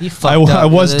You fucked up I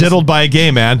was with this. diddled by a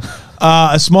gay man.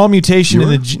 A small mutation in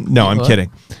the no, I'm What?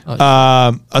 kidding.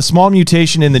 A small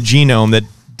mutation in the genome that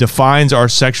defines our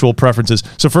sexual preferences.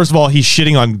 So first of all, he's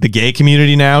shitting on the gay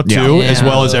community now too, Yeah. as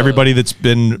well as everybody that's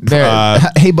been.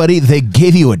 hey buddy, they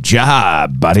gave you a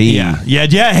job, buddy. Yeah.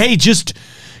 Hey, just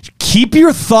keep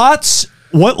your thoughts.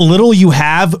 What little you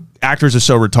have. Actors are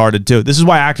so retarded too. This is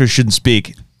why actors shouldn't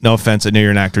speak. No offense, I know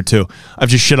you're an actor too. I've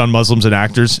just shit on Muslims and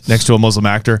actors next to a Muslim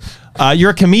actor.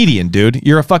 You're a comedian, dude.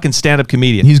 You're a fucking stand-up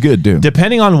comedian. He's good, dude.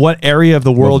 Depending on what area of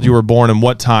the world you were born and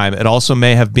what time, it also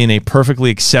may have been a perfectly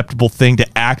acceptable thing to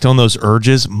act on those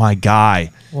urges. My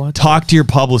guy, talk to your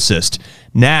publicist.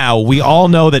 Now, we all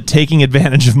know that taking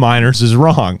advantage of minors is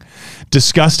wrong.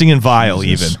 Disgusting and vile,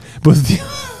 even. But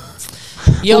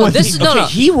Yo, this is no.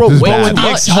 He wrote This is way bad. too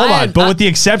much. hold on. But with the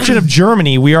exception of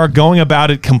Germany, we are going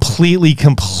about it completely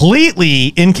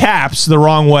in caps the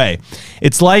wrong way.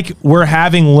 It's like we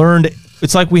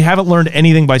haven't learned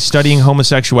anything by studying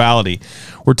homosexuality.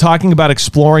 We're talking about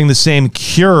exploring the same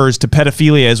cures to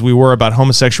pedophilia as we were about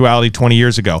homosexuality 20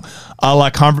 years ago, a la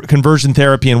conversion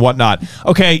therapy and whatnot.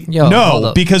 Okay, Yo, hold no,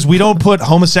 up. because we don't put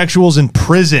homosexuals in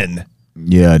prison.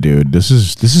 Yeah, dude. This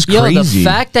is Yo, crazy. the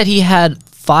fact that he had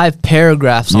 5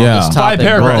 paragraphs on Yeah. this 5 topic.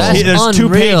 paragraphs. That's There's 2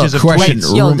 unreal. pages of Question.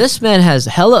 tweets. Yo, this man has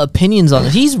hella opinions on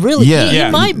it. He's really, Yeah.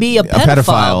 he might be a a pedophile,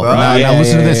 pedophile. bro. Now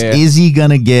listen to this. yeah. Is he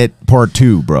gonna get part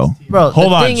 2, bro? Bro,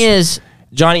 Hold the on. thing is,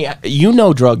 Johnny, you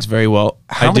know drugs very well.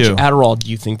 How I much do. Adderall do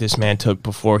you think this man took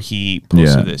before he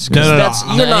posted Yeah. this? No, no, no.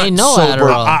 You're There not ain't no sober.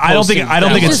 Adderall. I don't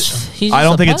think it's he's I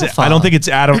don't just think a it's pedophile. I don't think it's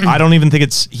Adam. I don't even think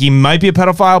it's he might be a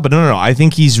pedophile, but no. I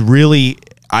think he's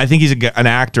an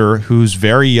actor who's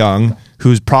very young,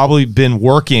 who's probably been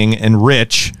working and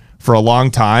rich for a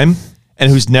long time, and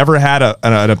who's never had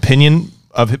an opinion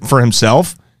for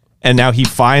himself, and now he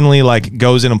finally like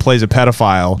goes in and plays a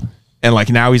pedophile, and like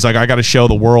now he's like, I got to show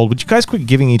the world. Would you guys quit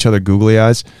giving each other googly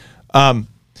eyes?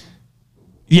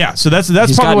 Yeah, so that's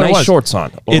He's probably got what it nice was. shorts on.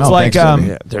 It's Oh, like thanks,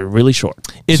 Yeah, they're really short.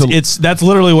 that's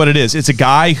literally what it is. It's a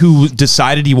guy who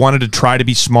decided he wanted to try to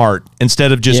be smart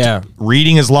instead of just Yeah.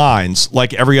 reading his lines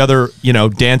like every other,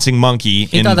 dancing monkey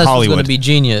he in thought this was Hollywood. going to be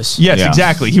genius. Yes, Yeah.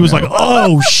 exactly. He was like,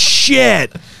 "Oh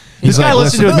shit." This guy Like,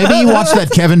 listened to listen, it. maybe you watched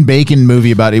that Kevin Bacon movie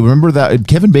about it. Remember that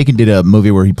Kevin Bacon did a movie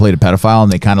where he played a pedophile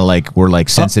and they kind of like were like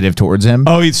sensitive towards him.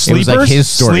 Oh, it's It was like Sleepers? his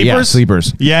story. Yeah,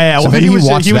 Sleepers. Yeah. So Well, maybe he was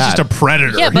watched just that. a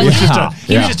predator. Yeah, but he was just a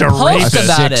he rapist. didn't post Sick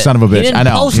about son of a it. bitch. He didn't I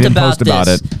know. post He didn't about post about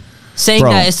this. it. saying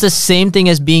Bro. that it's the same thing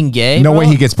as being gay. No bro. way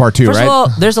he gets part 2, First right? of all,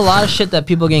 there's a lot of shit that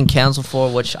people are getting canceled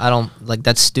for, which I don't like.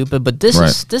 That's stupid. But this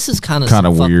is kind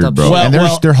of weird, up bro. shit. And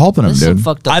they're helping him, This is some dude.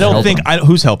 fucked up I don't shit. think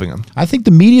who's helping him. I think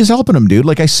the media's helping him, dude.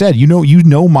 Like I said, you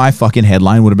know, my fucking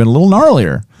headline would have been a little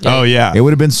gnarlier. Oh yeah, It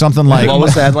would have been something like, What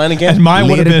was the headline again? and mine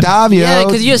would have been. Yeah,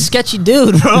 because you're a sketchy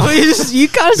dude, bro. you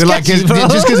kind of They're like, sketchy, bro.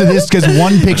 just because of this, because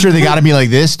one picture they got to be like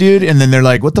this, dude, and then they're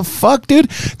like, "What the fuck, dude?"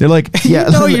 They're like, "Yeah,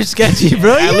 you know you're sketchy,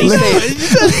 bro.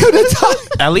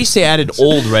 At least they added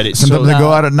old Reddit. Sometimes they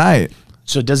go out at night."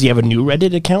 So does he have a new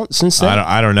Reddit account since then?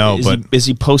 I don't know, Is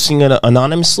he posting it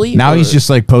anonymously? Now or- he's just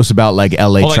like posts about like LA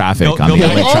like, traffic no- on the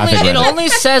no- LA traffic It Reddit. only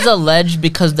says alleged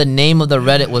because the name of the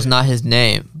Reddit was not his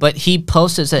name, but he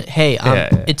posted said, "Hey,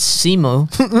 it's Simu."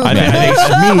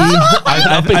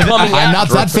 I think It's me. I'm not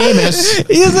that famous.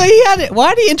 He's like, he had it.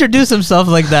 Why did he introduce himself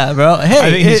like that, bro? I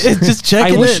Hey, think he's- it's just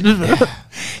checking I wish- it.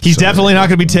 he's definitely not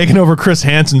going to be taking over Chris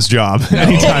Hansen's job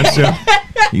anytime soon.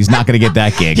 He's not gonna get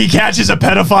that gig. He catches a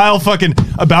pedophile fucking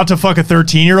about to fuck a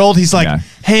 13-year-old. He's like, Yeah.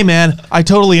 "Hey man, I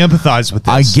totally empathize with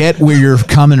this." I get where you're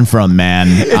coming from, man.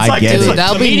 I like- get it's it. Dude,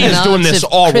 that would be Comedians nuts doing this if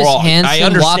all Chris wrong. I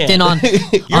Hansen walked understand.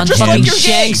 in on just fucking you're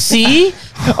gay. Shang-Chi.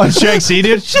 on Shang-Chi,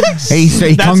 dude. Hey,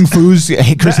 say kung fu's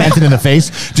hit Chris Hansen in the face.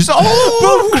 Just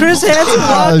Bro, Chris Hansen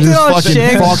walked in just on fucking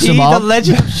fucks Shang-Chi, him the up.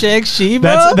 legend of Shang-Chi,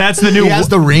 bro. That's the new. he has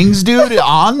the rings, dude,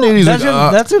 on. Dude. He's That's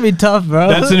like, that's gonna be tough, bro.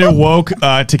 That's the new woke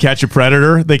To Catch a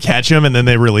Predator. They catch him and then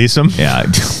they release him. yeah.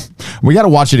 We got to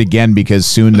watch it again because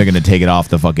soon they're gonna take it off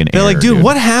the fucking. They're air, like, dude,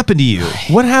 what happened to you?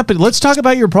 What happened? Let's talk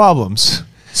about your problems.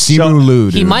 Simu Liu.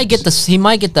 he dude. might get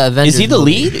the Avengers. Is he the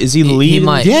movie. lead? Is he the lead? He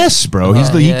might. Yes, bro. He's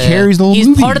he Yeah, carries the whole He's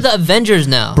movie. part of the Avengers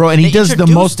now, Bro, and he They does the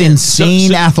introduced most him.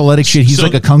 insane athletic shit. He's So-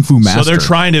 like a kung fu master. So they're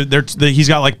trying to. He's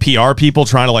got like PR people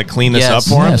trying to like clean this Yes. up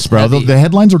for him. Yes, bro. The, Heavy. the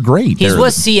headlines are great. He's They're-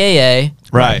 with CAA.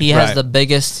 Right, He has right. the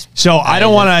biggest. So I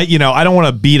don't want to, I don't want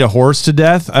to beat a horse to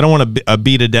death. I don't want to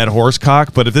beat a dead horse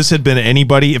cock. But if this had been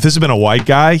anybody, if this had been a white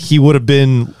guy, he would have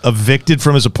been evicted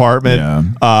from his apartment.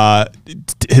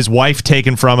 His wife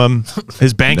taken from him,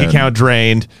 his bank account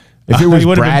drained. If it was he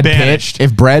would have Brad been Pitt, banished.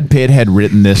 if Brad Pitt had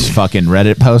written this fucking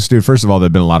Reddit post, dude, first of all,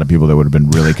 there'd been a lot of people that would have been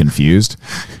really confused.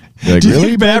 They're like, Do you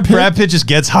really, think Brad Pitt just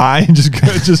gets high and just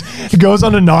goes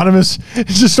on anonymous,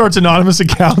 just starts anonymous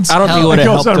accounts? I don't think it Hell, would have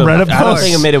goes helped on him. Reddit I don't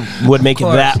posts. think it would make it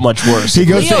that much worse. He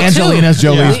goes to Angelina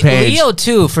Jolie's page. Leo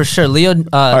too, for sure. Leo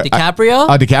DiCaprio.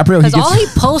 DiCaprio, he Because gets- all he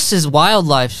posts is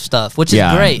wildlife stuff, which is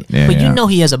Yeah, great. yeah, but yeah. you know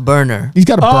he has a burner. He's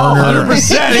got a burner.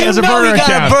 100%. He has a You know burner he got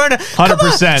account. a burner. Come on,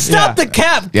 100%. Stop the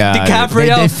cap, Yeah,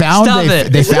 DiCaprio. They found Stop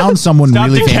it. they found someone Stop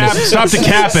really the cap. famous. Stop the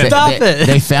capping. Stop it.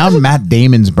 They found Matt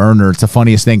Damon's burner. It's the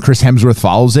funniest thing. Chris Hemsworth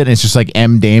follows it, and it's just like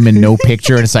M. Damon, no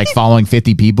picture, and it's like following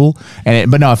 50 people.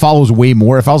 But no, it follows way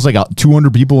more. It follows like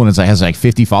 200 people, and it has like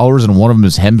 50 followers, and one of them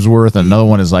is Hemsworth, and another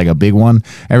one is like a big one.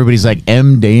 Everybody's like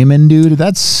M. Damon, dude.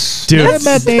 That's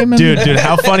Matt Damon. Dude,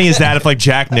 how funny is that if like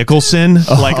Jack Nicholson,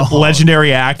 like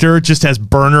legendary actor, just has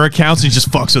burner accounts and he just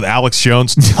fucks with Alex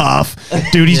Jones? Tough.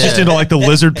 Dude, he's just into like the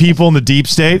lizard people in the deep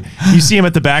state. You see him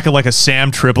at the back of like a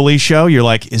Sam Tripoli show. You're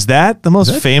like, is that the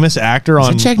most famous actor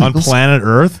on Jack on Nicholson? planet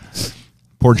Earth?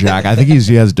 Poor Jack. I think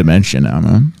he has dementia now,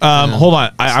 man. Hold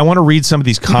on. I want to read some of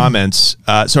these comments.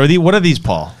 So what are these,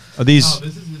 Paul? Are these?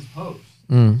 This is his post.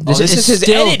 This It's is his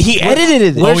still- edit. He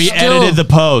edited it. Oh, he edited the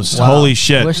post. Wow. Holy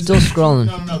shit. We're still scrolling.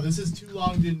 No. This is too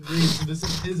long. Didn't read. So this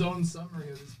is his own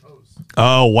summary of his post.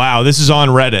 Oh, wow. This is on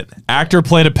Reddit. Actor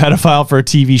played a pedophile for a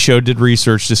TV show, did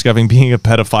research, discovering being a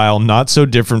pedophile not so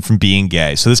different from being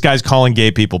gay. So this guy's calling gay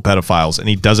people pedophiles, and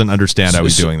he doesn't understand how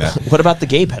he's doing that. What about the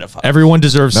gay pedophile? Everyone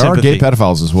deserves There sympathy. are gay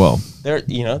pedophiles as well. There's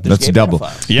That's gay double.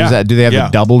 pedophiles. Yeah. Do they have Yeah.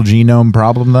 a double genome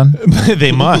problem then?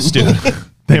 They must, dude.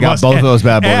 They got must. both of those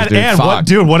bad boys, and, dude. And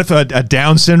Fuck. what if a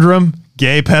Down syndrome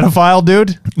gay pedophile,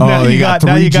 dude? Oh, now you got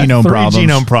now three you got genome three problems.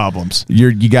 genome problems.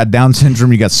 You got Down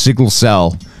syndrome, you got sickle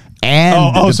cell, and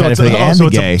the So it's pedophilia and the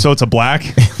gay. so it's a black.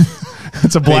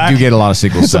 It's a black. They do get a lot of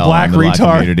sickle It's a cell black in the black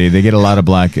retard. community. They get a lot of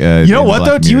black. You know what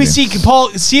though? Do you see, Paul?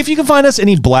 See if you can find us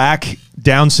any black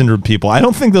Down syndrome people. I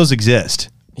don't think those exist.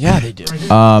 Yeah, they do.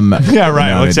 Yeah,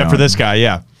 right. No, they except for don't. this guy.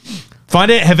 Yeah. Find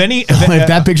it. Have any? If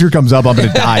that picture comes up, I'm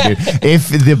gonna die, dude. If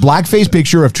the blackface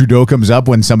picture of Trudeau comes up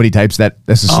when somebody types that,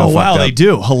 this is so Oh fucked wow, up. they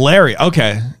do. Hilarious.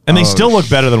 Okay, and they still look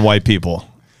better than white people.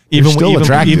 Even still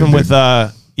attractive,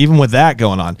 even with that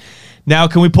going on. Now,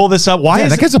 can we pull this up? Why Yeah,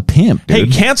 is that guy's a pimp, Hey,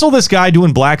 dude. cancel this guy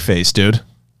doing blackface, dude.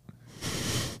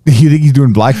 You think he's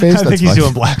doing blackface? I think he's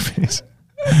doing blackface.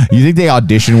 You think they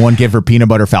auditioned one kid for Peanut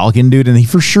Butter Falcon, dude? And he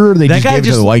for sure they just gave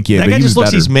it to the white kid. That but guy he just was looks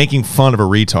better. he's making fun of a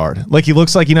retard. Like he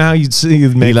looks like, you know how you'd see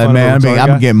you'd make He's like, fun man, of a retard I've guy?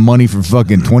 been getting money for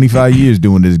fucking 25 years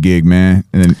doing this gig, man.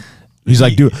 And then He's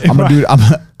like, dude, I'm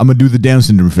gonna do the Down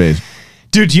syndrome phase.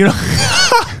 Dude, you know.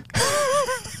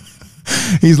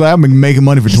 He's like, I've been making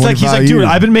money for 25 He's like, years. dude,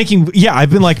 I've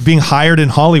been like being hired in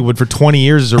Hollywood for 20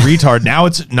 years as a retard. Now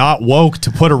it's not woke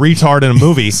to put a retard in a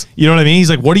movie. You know what I mean? He's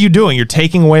like, what are you doing? You're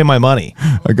taking away my money.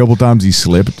 A couple times he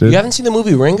slipped. Dude. You haven't seen the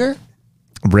movie Ringer?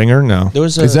 Ringer? No. There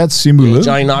was Is that Simu Liu?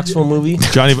 Johnny Knoxville movie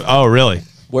Johnny, oh, really?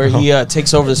 where he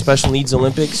takes over the Special Needs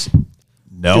Olympics.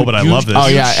 No, Dude, but I you- love this. Oh,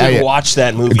 You yeah, should yeah. watch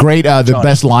that movie. Great. The Johnny.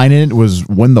 best line in it was,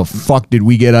 "When the fuck did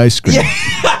we get ice cream?"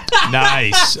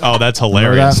 Nice. Oh, that's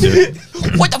hilarious, Remember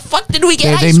dude. What the fuck did we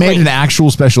get? They ice made cream? an actual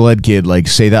special ed kid like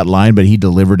say that line, but he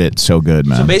delivered it so good,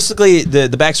 man. So basically, the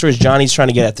backstory is Johnny's trying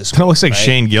to get at this. Kind of looks like right?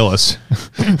 Shane Gillis.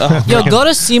 Yo, go to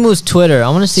Simu's Twitter. I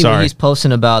want to see Sorry. what he's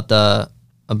posting about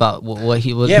what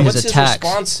he was Yeah, his what's his attacks.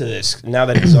 response to this? Now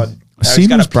that he's on, now he's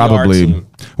got a Seems PR probably. team.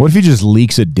 What if he just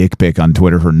leaks a dick pic on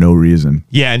Twitter for no reason?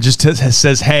 Yeah, and just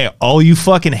says, hey, all you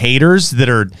fucking haters that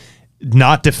are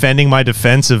not defending my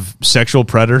defense of sexual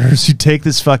predators, you take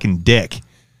this fucking dick.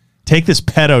 Take this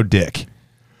pedo dick.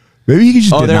 Maybe he could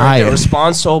just Oh, there, deny right there. it.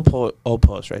 Response to old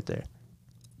post right there.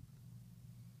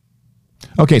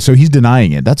 Okay, so he's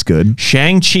denying it. That's good.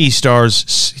 Shang-Chi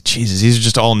stars, Jesus, these are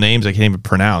just all names I can't even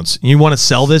pronounce. You want to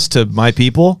sell this to my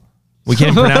people? We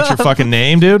can't even pronounce your fucking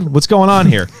name, dude? What's going on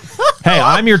here? Hey,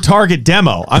 I'm your target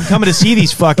demo. I'm coming to see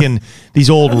these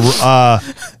old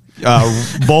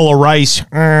bowl of rice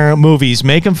movies.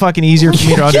 Make them fucking easier for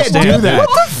me to understand. do that.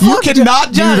 You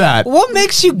cannot do that. What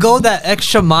makes you go that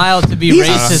extra mile to be He's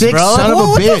a racist, sick bro? son of a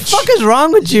what bitch. the fuck is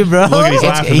wrong with you, bro? Look at he's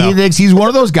laughing, He though. thinks he's one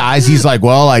of those guys. He's like,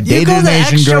 well, I dated go an the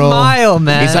Asian extra girl. mile,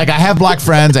 man. He's like, I have black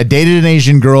friends. I dated an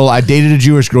Asian girl. I dated a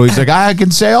Jewish girl. He's like, I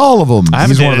can say all of them. I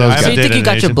haven't He's one of dated- those I So guys. you think dated you an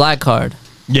got your Asian. black card?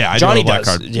 Yeah, I Johnny do have a black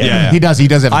does. card. Yeah. He does. He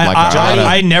does have a black card.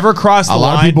 I never crossed the A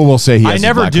line. lot of people will say he I has a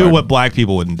never black do card. what black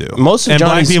people wouldn't do. Most of and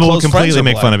black Johnny's people will close friends completely are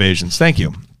make black. fun of Asians. Thank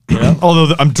you.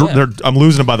 Although I'm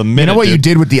losing it by the minute. You know what you dude.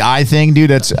 did with the eye thing, dude?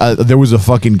 That's there was a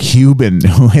fucking Cuban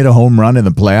who hit a home run in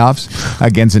the playoffs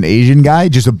against an Asian guy,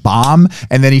 just a bomb,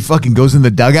 and then he fucking goes in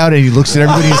the dugout and he looks at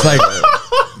everybody. He's like,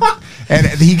 and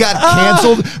he got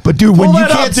canceled. But dude, when Pull you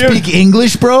that up, can't dude. speak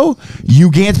English, bro, you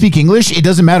can't speak English. It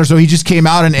doesn't matter. So he just came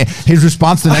out and his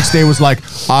response the next day was like,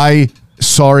 "I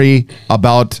sorry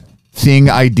about." Thing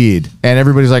I did, and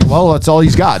everybody's like, "Well, that's all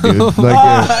he's got, dude.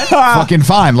 Like, fucking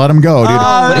fine, let him go,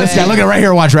 dude." This guy, look at it right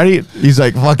here. Watch, ready? He's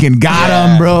like, "Fucking got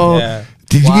him, bro." yeah.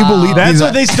 Did you believe That's he's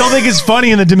what they still think is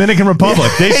funny in the Dominican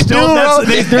Republic. They still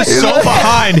they're so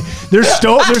behind. They're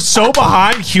so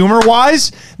behind humor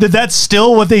wise that's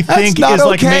still what they think not is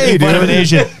like okay, making fun of an dude.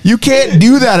 Asian. You can't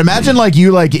do that. Imagine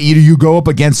you go up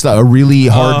against a really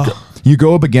hard. You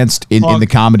go up against in the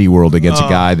comedy world against a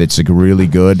guy that's like really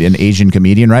good, an Asian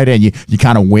comedian, right? And you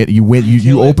kind of win.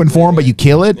 You open for him, but you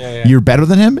kill it. Yeah. You're better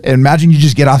than him. And imagine you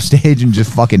just get off stage and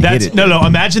just fucking hit it. No.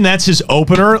 Imagine that's his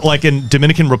opener, like in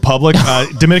Dominican Republic.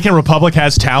 Dominican Republic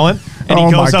has talent, and Oh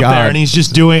he my goes up God. there and he's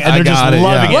just doing, and I they're just got it,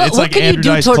 loving yeah. it. It's What like can you Andrew do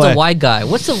Dice towards Clay. a white guy?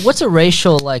 What's a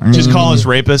racial like? Just call us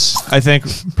rapists. I think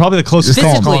probably the closest thing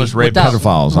to physically call us rapists. without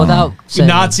pedophiles, without saying,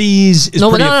 Nazis is no,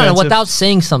 pretty no, offensive. without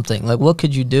saying something. Like, what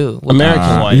could you do? What-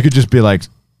 American white. You could just be like,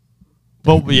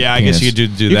 Well, yeah, I guess Penis. you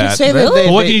could do You that. could say that Really?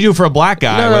 But what can you do for a black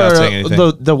guy without saying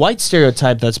anything? The white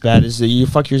stereotype that's bad is that you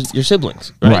fuck your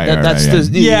siblings, right? Right, right, that's right,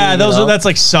 the yeah, you those know? are that's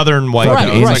like Southern white. Right,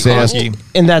 people. right. It's like Incest. hockey.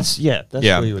 and that's that's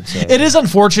Yeah, what you would say. it is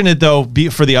unfortunate though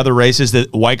for the other races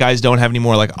that white guys don't have any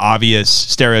more like obvious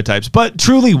stereotypes. But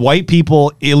truly, white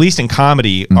people, at least in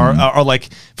comedy, are like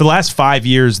for the last 5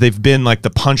 years they've been like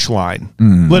the punchline.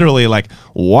 Literally, like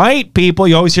white people.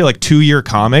 You always hear like 2-year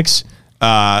comics.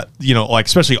 Like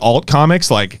especially alt comics,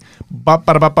 like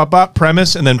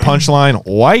premise and then punchline,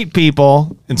 white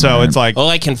people, and so it's like. Oh,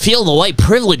 I can feel the white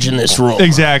privilege in this room.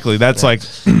 Exactly. That's like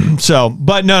so.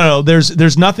 But no.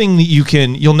 There's nothing that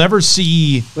you'll never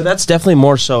see. But that's definitely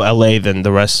more so LA than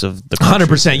the rest of the country.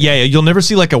 100%. Yeah. You'll never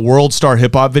see like a world star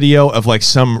hip hop video of like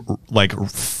some like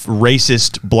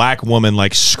racist black woman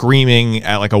like screaming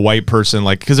at like a white person,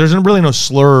 like because there's really no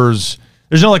slurs.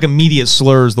 There's no like immediate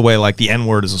slurs the way like the N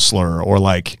word is a slur or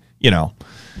like yeah.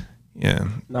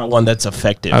 Not one that's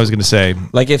effective. I was gonna say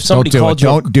like if "Don't somebody do it. called you.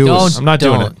 Don't do it." I'm not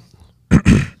doing it.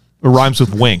 It rhymes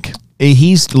with wink.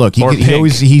 He's Or he pink.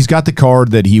 always he's got the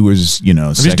card that he was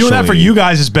I'm just doing that for you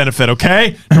guys' benefit,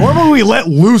 okay? Normally we let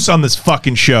loose on this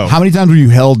fucking show. How many times were you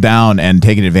held down and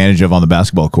taken advantage of on the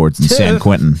basketball courts in San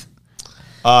Quentin?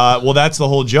 Well, that's the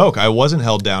whole joke. I wasn't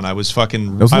held down. I was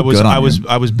fucking. Those look good on you.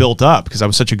 I was built up because I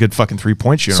was such a good fucking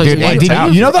 3-point shooter. So Dude, you,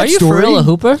 you know that are you story? for real a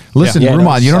hooper? Listen, Yeah, Ruman,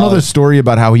 no, you don't know solid. the story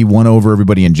about how he won over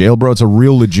everybody in jail, bro? It's a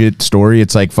real legit story.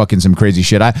 It's like fucking some crazy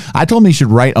shit. I told him he should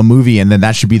write a movie, and then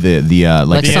that should be the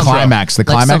Like the some- climax. The like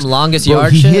climax. some longest Bro,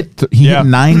 yard he shit? hit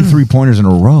 9 3-pointers in a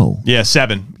row. Yeah,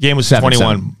 7. Game was 7,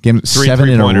 21. 7. Game 3 7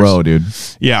 in a 3-pointers. row, dude.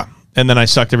 Yeah. And then I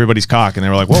sucked everybody's cock, and they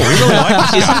were like, "Whoa, we really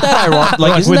like this guy." Isn't that ironic?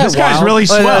 Like, isn't Wait, that this guy's wild? really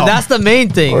swell. That's the main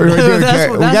thing. Dude,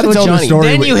 That's we gotta what tell the Johnny- story.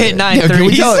 Then you hit 9 Can we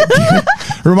threes. tell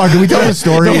Ruman, can we tell the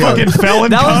story? The fucking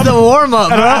felon That was cum. the warm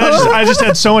up, And bro. I just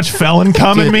had so much felon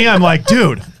cum in me. I'm like,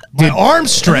 dude, my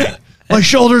arm's straight. My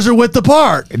shoulders are width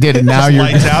apart. Did it now? You're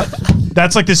Lights out.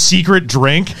 That's like the secret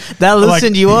drink. That Like-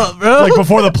 loosened you up, bro. Like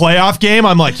before the playoff game,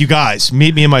 I'm like, you guys,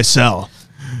 meet me in my cell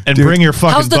and Dude. bring your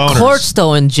fucking How's the boners. courts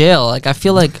though in jail? Like I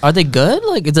feel like are they good?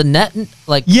 Like is a net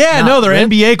like Yeah, not no, they're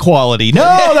ripped? NBA quality. No,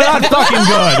 they're not fucking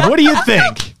good. What do you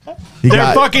think? He They're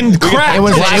got- fucking crap. It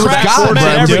was Crack God, cement,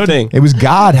 bro. dude. Everything. It was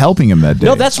God helping him that day.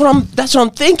 No, that's what I'm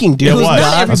thinking, dude. It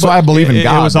was. That's why I believe in It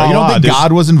God. was bro. You all don't think dude.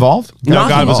 God was involved? No,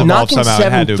 God was involved knocking somehow.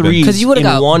 It had to have been. 7 Because you would have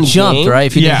in got one jumped, game? right?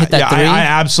 If you didn't hit that three. I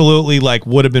absolutely like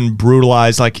would have been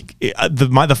brutalized. Like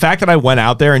the fact that I went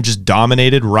out there and just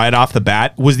dominated right off the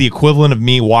bat was the equivalent of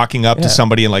me walking up to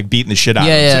somebody and like beating the shit out of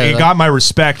Yeah, them. yeah, So it like- got my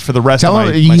respect for the rest Tell of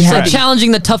my, him my he had stretch. Like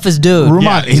challenging the toughest dude. Ruman,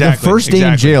 Yeah, exactly, the first day in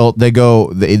exactly. jail, they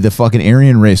go, the fucking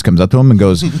Aryan race comes up to him and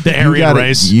goes, the Aryan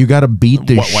race? You got to beat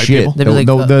the What, white shit. people? They'd be like,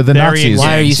 the The Aryan Nazis.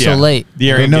 Why are you gangs, so late? The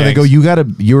They, Aryan no, they go, gangs. you got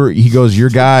to, he goes, the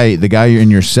guy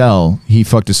in your cell, he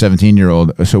fucked a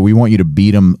 17-year-old, so we want you to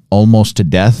beat him almost to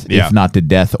death, Yeah. if not to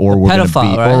death, or we're going to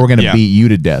pedophile, beat, right? or we're going to Yeah. beat you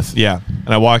to death. Yeah,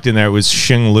 and I walked in there. It was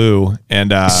Xing Lu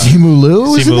and Simu Liu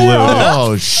was in Simu there? Liu.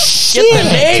 Oh, Get shit. the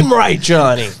name right,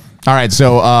 Johnny. All right,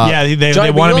 so yeah, they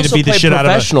Johnny, but wanted you me to also beat the play shit out of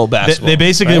professional him. basketball, They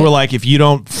basically right? were like, if you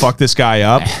don't fuck this guy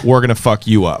up, we're gonna fuck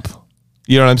you up.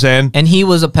 You know what I'm saying? And he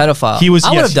was a pedophile. He was- I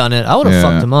would yes. have done it. I would have Yeah.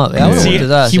 fucked him up. Yeah, I would have See, whooped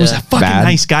his ass. He was yeah. a fucking Bad.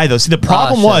 nice guy, though. See, the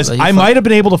problem shit, was but you I fuck- might have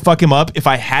been able to fuck him up if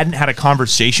I hadn't had a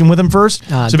conversation with him first.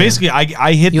 Ah, so damn. basically,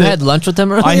 I hit You the had lunch with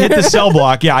him earlier? I hit the cell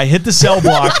block. Yeah, I hit the cell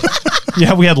block.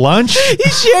 Yeah, we had lunch. He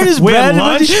shared his We had bread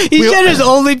lunch. with you. He We- shared his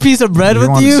only piece of bread you with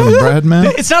want you. some bread,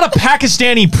 man? It's not a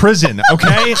Pakistani prison,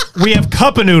 okay? We have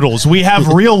cup of noodles. We have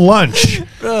real lunch.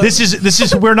 This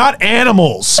is we're not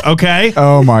animals, okay?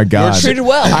 Oh, my You're God. treated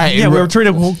well. Yeah, we were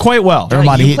treated quite well.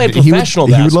 Armand, you played professional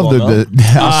he would love basketball,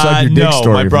 the I'll suck your dick no,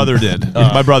 story. my brother did.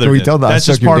 My brother Can we did. tell the I'll That's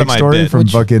suck just your part dick of my story bit. from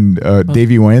fucking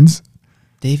Davey Wayans?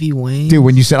 Davey Wayne. Dude,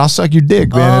 when you said I'll suck your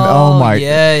dick, man. Oh, my.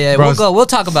 Yeah, yeah. Bro, We'll go. We'll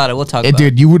talk about it. We'll talk about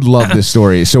Dude, you would love this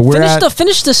story. So we're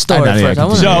Finish the story I know, yeah, first. I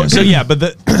wanna- continue. So yeah,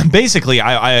 but basically,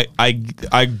 I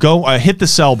hit the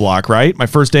cell block, right? My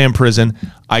first day in prison.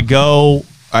 I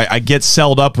get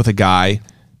celled up with a guy,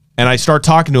 and I start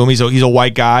talking to him. He's a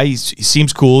white guy. He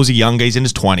seems cool. He's a young guy. He's in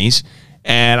his 20s.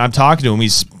 And I'm talking to him.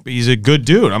 He's a good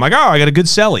dude. I'm like, oh, I got a good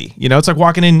celly. You know, it's like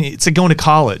walking in. It's like going to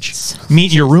college,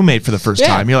 meeting your roommate for the first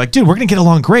time. You're like, dude, we're gonna get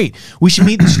along great. We should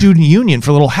meet in the student union for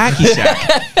a little hacky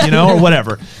sack, you know, or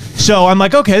whatever. So I'm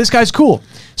like, okay, this guy's cool.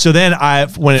 So then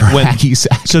when hacky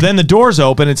sack. so then the doors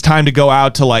open. It's time to go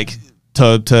out to like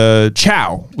to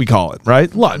chow, we call it,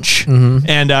 right? Lunch. And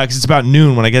because it's about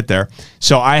noon when I get there.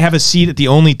 So I have a seat at the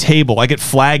only table. I get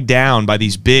flagged down by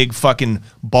these big fucking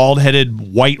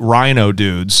bald-headed white rhino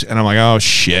dudes. And I'm like, oh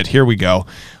shit, here we go.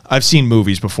 I've seen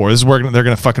movies before. This is where they're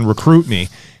going to fucking recruit me.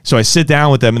 So I sit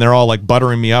down with them and they're all like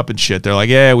buttering me up and shit. They're like,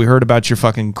 yeah, we heard about your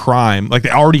fucking crime. Like they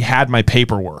already had my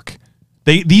paperwork.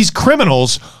 These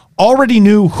criminals already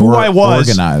knew who I was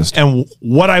organized. and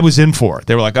what I was in for.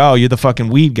 They were like, oh, you're the fucking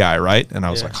weed guy, right? And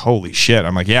I was like, holy shit.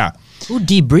 I'm like, yeah. Who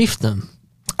debriefed them?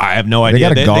 I have no idea.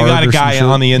 got a They guard got a or some guy shit?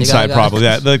 on the got a inside guy. probably.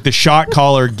 Yeah, like the shot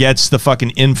caller gets the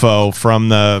fucking info from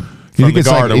the You from think the it's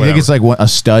guard like or you think whatever. it's like what, a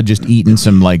stud just eating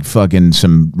some like fucking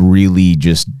some really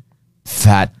just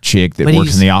fat chick that But works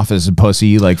he's- in the office, a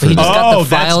pussy like for But he just got Oh, the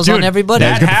that's- files dude, on everybody.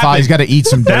 that he's got the file, he's got to eat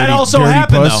some dirty, that also dirty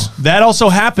happened puss. though. That also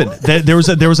happened. There was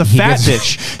a He fat gets-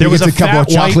 bitch. There he was gets a a couple fat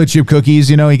of chocolate white. chip cookies.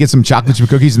 You know, he gets some chocolate chip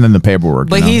cookies and then the paperwork.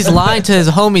 But you know? he's lying to his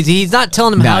homies. He's not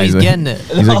telling them Nah, how he's he's like- getting it.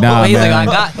 he's like, nah, he's man. like,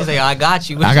 I got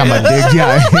you. I got my dick.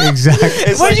 Yeah,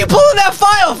 exactly. Where'd you pulling that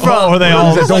file from? Or they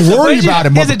all. He's like, don't worry about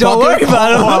him. He said, don't worry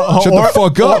about him. Shut the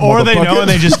fuck up, Or they know motherfucker. and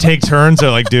they just take turns. They're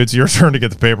like, dude, it's your turn to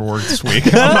get the paperwork this week.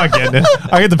 I'm not getting it.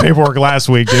 I get the paperwork last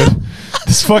week, dude.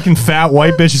 This fucking fat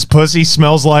white bitch's pussy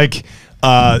smells like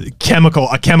a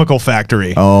chemical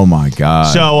factory. Oh my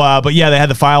god. So, but yeah, they had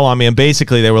the file on me, and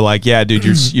basically they were like, "Yeah, dude,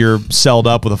 you're celled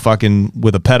up with a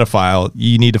pedophile.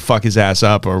 You need to fuck his ass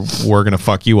up, or we're gonna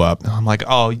fuck you up." And I'm like,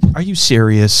 "Oh, are you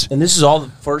serious?" And this is all the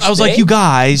first. I was day? like, "You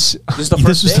guys, This is the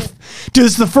first day. dude,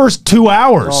 this is the first 2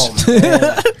 hours." Oh, man.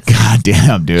 God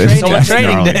damn, dude. Training-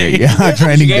 training gnarly, day. dude. Yeah,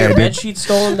 training Did you get day, your bed dude. sheet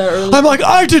stolen that early? I'm like,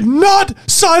 "I did not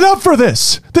sign up for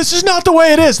this. This is not the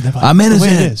way it is." And they're like, I'm "It's the way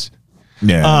innocent." it is."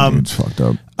 Yeah, dude, it's fucked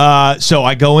up. So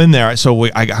I go in there. So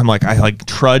I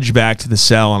trudge back to the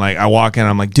cell, and I walk in. And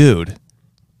I'm like, "Dude,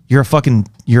 you're a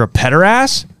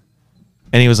pederast?"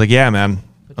 And he was like, "Yeah, man.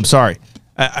 I'm sorry.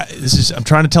 I'm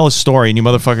trying to tell a story, and you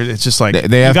motherfucker, it's just like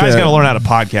They you have guys to- got to learn how to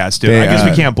podcast, dude. they, I guess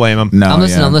we can't blame them. No, I'm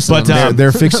listening. But,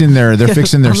 They're fixing their I'm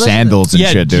listening. sandals and yeah,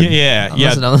 shit, dude. yeah. I'm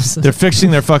listening. They're fixing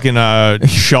their fucking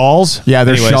shawls. Yeah,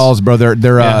 they're Anyways. shawls, bro. They're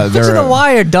Fixing the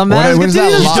wire, dumbass. What is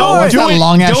Continue that the long- story. what's that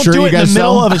long ass Don't shirt do you it in guys the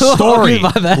middle sell? of a story.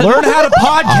 My bad. Learn how to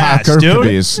podcast,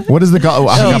 dude. What is the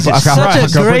Jesus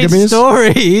Such a great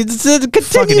story. Continue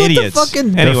Fucking with idiots. the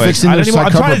fucking. Anyways, fixing I their don't even,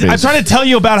 I'm psychopathies. trying to tell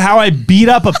you about how I beat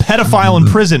up a pedophile in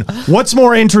prison. What's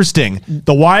more interesting,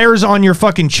 the wires on your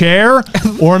fucking chair,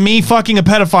 or me fucking a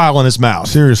pedophile in his mouth?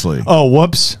 Seriously. Oh,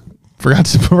 whoops! Forgot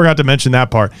to mention that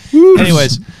part.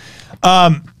 Anyways,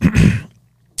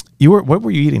 what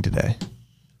were you eating today?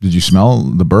 Did you smell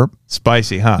the burp?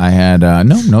 Spicy, huh? I had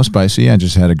no spicy. I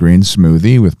just had a green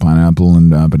smoothie with pineapple and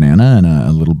banana and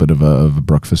a little bit of a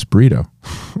breakfast burrito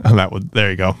Oh, there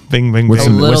you go. Bing, bing, with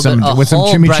bing. some with some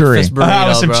chimichurri. Breakfast burrito,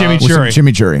 With some bro. chimichurri. With some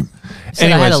chimichurri.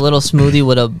 Said I had a Anyways. little smoothie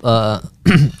with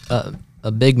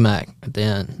a Big Mac at the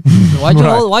end.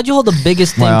 Why'd you hold the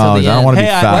biggest thing Well, to the I don't end? want to be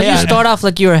Hey, I- Why'd you fasting. start off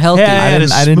like you were healthy? Hey, I had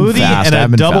a I didn't smoothie fast. and I a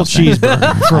haven't been double fasting.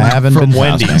 cheeseburger I haven't from been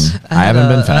Wendy's. fasting. I haven't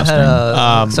been I fasting.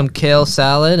 had some kale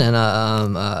salad and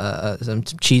some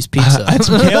cheese pizza. I had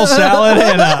some kale salad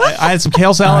and I had some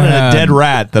kale salad and a dead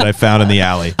rat that I found in the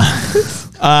alley.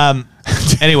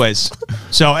 Anyways,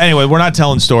 we're not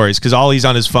telling stories because Ollie's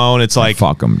on his phone. It's like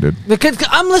Fuck them, dude. Because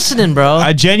I'm listening, bro.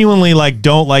 I genuinely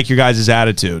don't like your guys'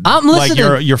 attitude. I'm listening.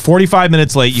 Like you're 45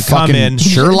 minutes late. You come Fucking in.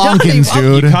 Sri Lankans, Johnny,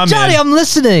 dude. You come Johnny, in. I'm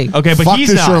listening. Okay, but Fuck he's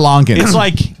the not. Sri Lankans. It's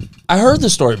like I heard the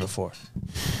story before.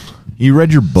 You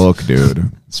read your book,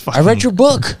 dude. it's I read your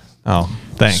book. Oh,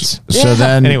 thanks. So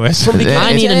then, Anyways,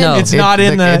 I need to know. It's not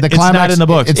in the. It's not climax- in the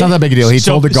book. It's not that big a deal. He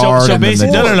told the guard. So and then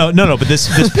basically, they- no. But this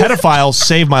pedophile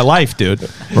saved my life, dude.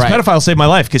 This Right. pedophile saved my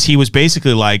life because he was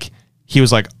basically like. He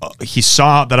was like, he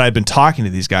saw that I'd been talking to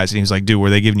these guys, and he was like, "Dude, were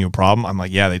they giving you a problem?" I'm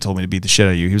like, "Yeah, they told me to beat the shit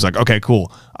out of you." He was like, "Okay,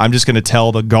 cool. I'm just going to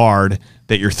tell the guard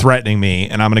that you're threatening me,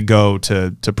 and I'm going to go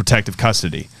to protective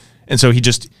custody." And so he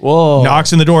just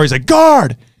knocks on the door. He's like,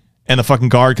 "Guard!" And the fucking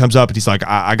guard comes up, and he's like,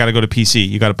 "I got to go to PC.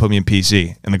 You got to put me in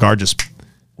PC." And the guard just,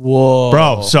 Whoa,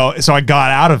 bro. So I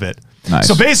got out of it. Nice.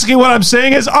 So basically, what I'm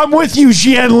saying is, I'm with you,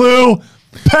 Jian Lu.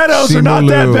 Pedos are not Simu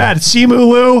that Lu. bad. Simu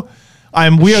Lu.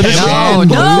 This is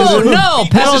No,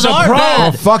 pedals a are pro.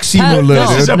 bad. Oh, fuck Simu Ped- Lu, no,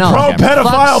 dude. is a no. pro Fuck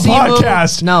pedophile Simu.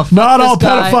 podcast. No, fuck not all this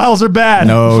guy. pedophiles are bad.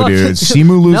 No, Fuck dude. this-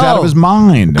 Simu Lu's out No. of his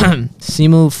mind.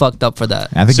 Simu fucked up for that.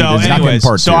 I think So, he's not getting anyways,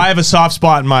 part so two. I have a soft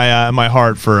spot in my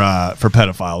heart for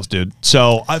pedophiles, dude.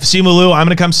 So, Simu Lu, I'm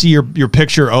gonna come see your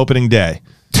picture opening day,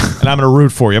 and I'm gonna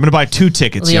root for you. I'm gonna buy 2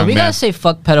 tickets, Leo, young we man. gotta say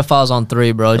fuck pedophiles on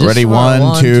 3, bro. Just Ready? come on.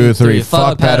 1, 2, 3.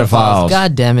 Fuck pedophiles.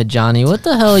 God damn it, Johnny. What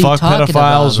the hell are Fuck you talking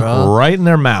pedophiles about, bro? right in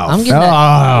their mouth. I'm getting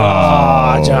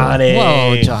that. Oh, Johnny.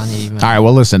 Whoa, Johnny. Man. All right,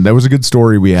 well, listen, there was a good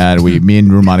story we had. Me and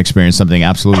Ruman experienced something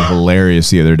absolutely hilarious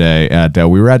the other day.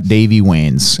 We were at Davy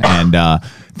Wayne's, and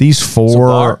these 4...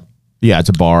 bar? Yeah, it's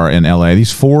a bar in LA.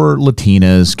 These 4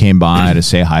 Latinas came by to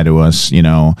say hi to us,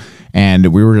 and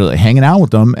we were hanging out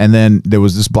with them. And then there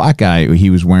was this black guy. He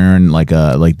was wearing like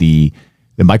the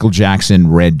Michael Jackson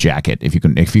red jacket, if you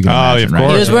can imagine, of right?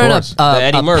 course. He was wearing course. a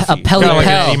Eddie Murphy. a Pelly Kinda like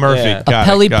an Pel. Eddie Murphy. Yeah. Got A it,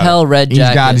 Pelly got it. Pel red He's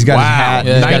jacket. got his Wow, hat.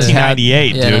 He's got his hat.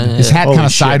 1998, Yeah, dude. yeah, His hat Holy kind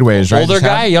of shit. sideways, right? Older His hat-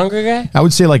 guy, younger guy? I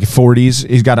would say like 40s.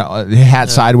 He's got a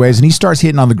hat sideways, and he starts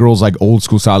hitting on the girls like old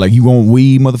school style. Like, you want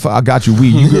weed, motherfucker? I got you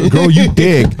weed. Girl, you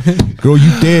dig. Girl,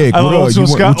 you dig. I What, love what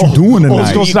you doing tonight? Old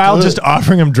school style, just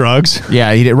offering him drugs.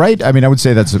 Yeah, he did, right? I mean, I would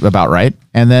say that's about right.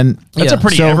 And then That's a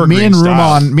pretty so evergreen me and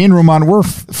style. Ruman, we're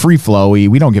free flowy.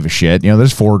 We don't give a shit.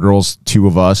 There's 4 girls, 2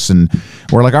 of us, and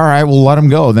we're like, all right, we'll let him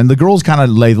go. Then the girls kind of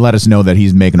let us know that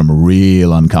he's making them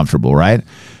real uncomfortable, right?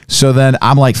 So then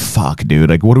I'm like, fuck, dude.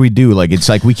 Like, what do we do? Like, it's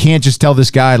like we can't just tell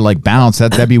this guy to like bounce.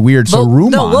 That'd be weird. So But,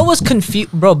 Ruman, no, what was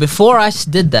confused, bro? Before I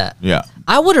did that, yeah.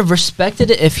 I would have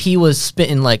respected it if he was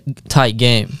spitting like tight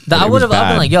game. That But I it would was have. I've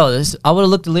been bad. like, yo, this. I would have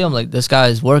looked at Leo. I'm like, this guy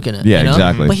is working it. Yeah, you know?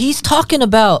 exactly. But he's talking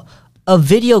about a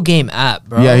video game app,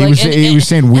 bro. Yeah, he was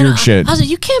saying weird shit. I was like,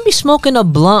 you can't be smoking a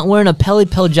blunt, wearing a Pelly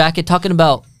Pill jacket, talking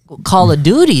about Call of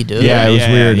Duty, dude. Yeah, it was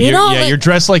weird. You know, you're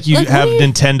dressed like you have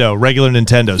Nintendo, regular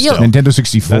Nintendo Yo, stuff. Nintendo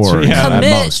 64 at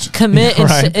most. Commit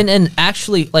Right. and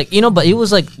actually, like, you know, but it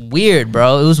was like weird,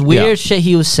 bro. It was weird shit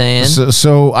he was saying.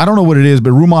 So I don't know what it is, but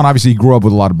Ruman obviously grew up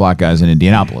with a lot of black guys in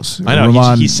Indianapolis. I know.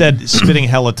 Ruman, He said spitting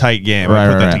hella tight game. I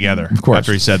put that together. Of course.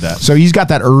 After he said that. So he's got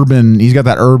that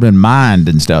urban mind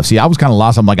and stuff. See, I was kind of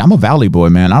lost. I'm like, I'm a Valley boy,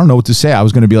 man. I don't know what to say. I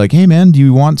was going to be like, hey, man, do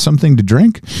you want something to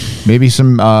drink? Maybe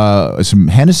some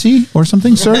Hennessy or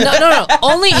something, sir? No.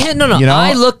 Only him. No. You know?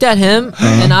 I looked at him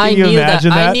and I you knew that.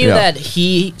 imagine I that? knew Yeah. that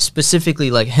he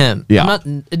specifically like him. Yeah.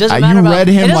 It doesn't You matter about. read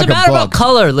him it doesn't like a matter about book.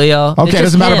 color, Leo. Okay, it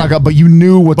doesn't matter about but you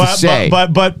knew what to say.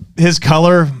 But his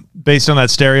color, based on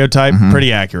that stereotype,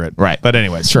 pretty accurate. Right. But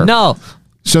anyways, Sure. No.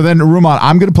 So then, Ruman,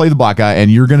 I'm going to play the black guy,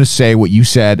 and you're going to say what you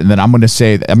said, and then I'm going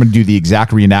to do the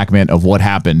exact reenactment of what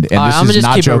happened. And All right, this I'm gonna is just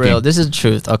not keep joking. it real. This is the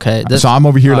truth. Okay. So I'm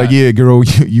over here like, yeah, girl,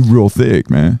 you real thick,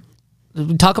 man.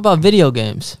 Talk about video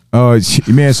games. Oh,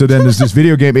 man. So then there's this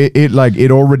video game.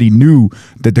 It already knew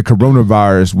that the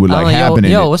coronavirus would I'm like, happen.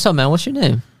 yo, in it. what's up, man? What's your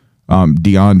name?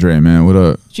 DeAndre, man. What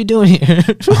up? What you doing here?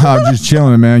 I'm just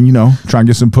chilling, man. You know, trying to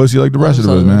get some pussy like the rest of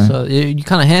us, man. So you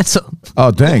kind of handsome. Oh,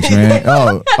 thanks, man.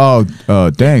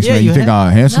 Thanks, man. You think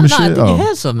I'm handsome No, and I shit? think Oh, you're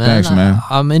handsome, man. Thanks, man.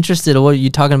 I'm interested in what you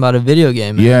talking about a video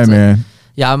game. Man. Yeah, It's like, man.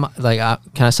 yeah, I'm like,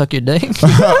 can I suck your dick?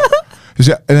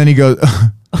 And then he goes,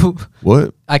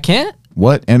 what? I can't.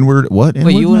 What N-word? What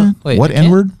N-word? you wanna- man? wait, what I can't?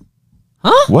 N-word?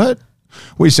 Huh? What?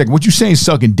 Wait a second. What you saying?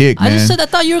 Sucking dick, man? I just said I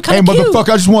thought you were Hey, kind of cute. motherfucker!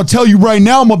 I just want to tell you right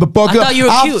now, motherfucker. I thought you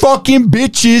were cute. fucking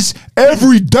bitches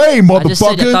every day, motherfucker. just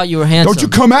said I thought you were handsome. Don't you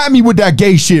come at me with that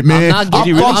gay shit, man. not I gay. Did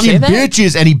you really fucking say that?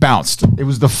 bitches, and he bounced. It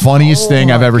was the funniest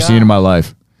thing I've ever seen in my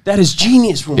life. That is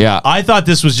genius, Ruman. Yeah. I thought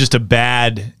this was just a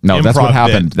bad. No, that's what improv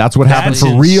happened. bit. That's what happened That's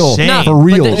for real. insane. No, For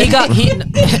real. But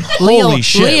Leo, Holy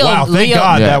shit! Leo, wow, thank Leo,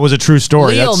 God Yeah. that was a true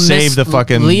story. Leo That saved the missed-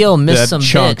 fucking. Leo missed that some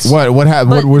chunk. bits. What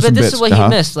happened? What were But some this bits? is what he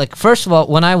missed. Like, first of all,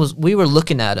 we were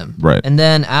looking at him, Right. And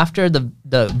then after the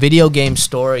video game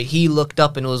story, he looked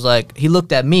up and was like, he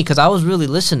looked at me because I was really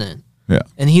listening, Yeah.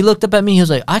 and he looked up at me. He was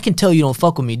like, "I can tell you don't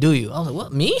fuck with me, do you?" I was like,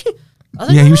 "What, me?" I was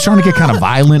like, Yeah, "No, he was no, trying to no, get kind of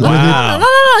violent with it. Wow.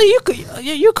 No,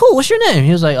 you're cool. What's your name?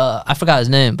 He was like, I forgot his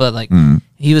name, but like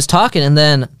he was talking, and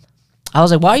then I was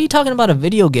like, why are you talking about a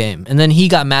video game? And then he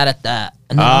got mad at that,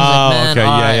 and then I was like, man, okay,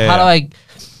 all yeah, right, yeah,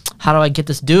 how do I get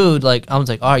this dude? Like, I was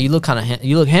like, all right, you look kind of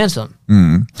you look handsome.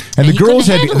 And the he girls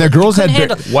couldn't handle had it. the girls He had couldn't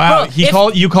handle it. Wow, Bro,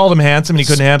 you called him handsome and he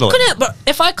couldn't handle it. But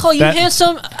if I call you That-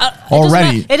 handsome,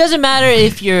 Already. it doesn't matter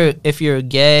if you're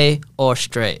gay or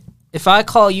straight. If I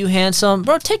call you handsome,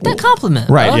 bro, take that compliment.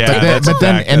 Right, bro. Yeah, but Take then, that's that a but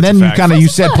then, fact. and That's then a you fact. kind of you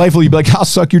That's a said fact. playfully, you'd be like, "I'll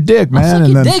suck your dick, man," suck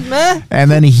and your then dick, man. and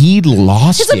then he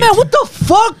lost He said, it. man, what the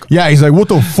fuck? Yeah, he's like, "What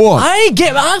the fuck?" I ain't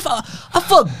get. I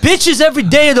fuck bitches every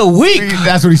day of the week.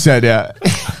 That's what he said. Yeah,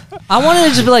 I wanted to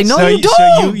just be like, no, So you you- so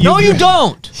don't. you- no, you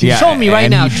don't. Yeah, show me right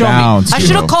and now. he Show bounced, me. I you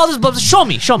should have know. called this, but show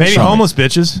me. Show me. Maybe show me. homeless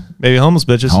bitches. Maybe homeless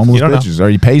bitches. homeless You don't know. bitches, or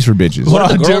he pays for bitches. What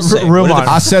do the girls say? What do the-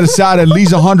 I set aside at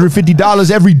least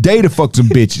 $150 every day to fuck some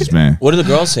bitches, man. What do the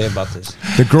girls say about this?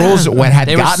 The girls had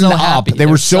They were gotten so up. happy. They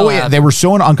were so happy. they were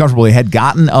so uncomfortable. They had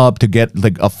gotten up to get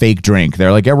like a fake drink.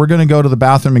 They're like, "Yeah, we're gonna go to the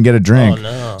bathroom and get a drink,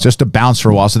 just to bounce for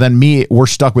a while." So then we're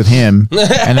stuck with him,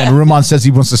 and then Ruman says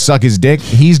he wants to suck his dick.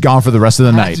 He's gone for the rest of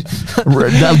the night.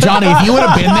 Johnny, if you would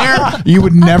have been there, you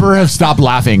would never have stopped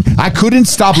laughing. I couldn't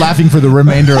stop laughing for the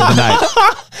remainder of the night.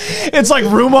 It's like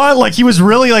Ruman, like he was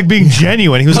really like being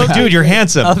genuine. He was like, "Dude, you're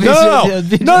handsome."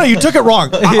 No, you took it wrong.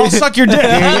 I'll suck your dick.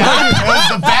 It was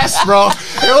the best, bro.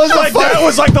 It was Like that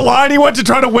was like the line he went to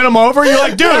try to win him over. You're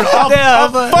like, dude, I'll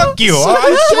fuck you.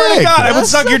 I swear to dick. God, I would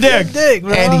suck your dick.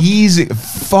 and he's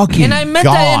fucking And I meant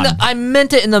gone.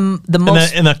 that in the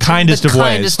most in the kindest of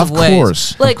ways. Of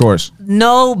course, of course.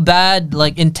 No bad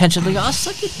like intention. Like, I'll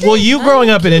suck your dick. Well, you growing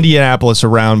up in Indianapolis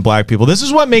around black people, this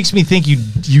is what makes me think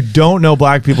you don't know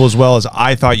black people as well as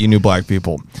I thought you knew black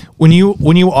people. When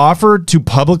you offered to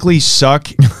publicly suck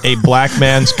a black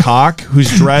man's cock who's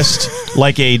dressed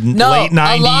like a late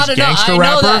 '90s gangster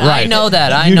rapper, I know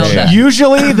that. I know that.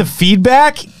 Usually the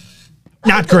feedback,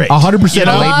 not great. 100%. You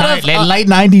know? Late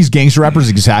 90s gangster rappers,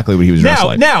 exactly what he was dressed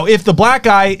like. Now, if the black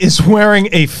guy is wearing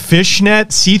a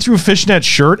fishnet, see-through fishnet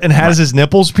shirt and has his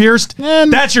nipples pierced,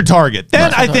 that's your target.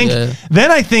 Then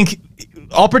I think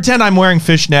I'll pretend I'm wearing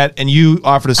fishnet and you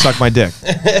offer to suck my dick.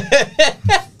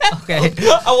 Okay.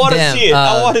 I want to Damn, see it.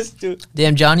 I want to see it.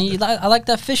 Damn, Johnny, I like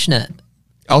that fishnet.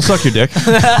 I'll suck your dick. You'll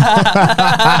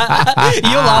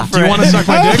offer. Do you want to suck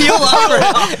my dick? You'll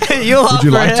offer. You'll offer. Would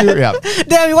you like to? Yeah.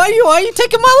 Damn, why are you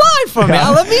taking my line from me?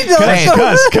 Let me do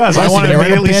it. Because I want to Listen, you're in a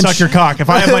immediately pinch. suck your cock. If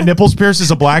I have my nipples pierced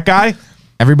as a black guy,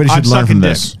 Everybody I'm should learn sucking from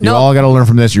dick. this. You No. all got to learn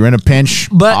from this. You're in a pinch.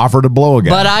 But- offer to blow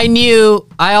again. But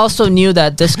I also knew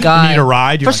that this guy. need a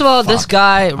ride? You're First like, of all, this fuck.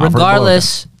 guy, to blow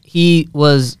regardless, he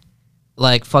was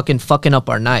like fucking up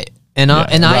our night. And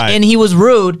right. and he was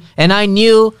rude, and I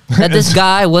knew that this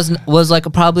guy was like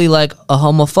probably like a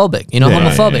homophobic, Yeah,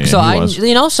 homophobic. yeah, So he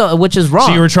was. which is wrong.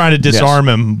 so you were trying to disarm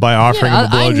him by offering him a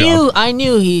blowjob. I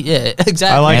knew exactly.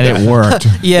 I like and that. it worked.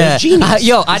 Yeah, genius. I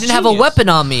didn't He's have a genius. weapon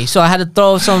on me, so I had to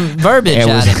throw some verbiage It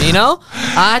at was- him.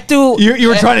 I had to. You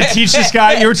were trying to teach this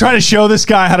guy. You were trying to show this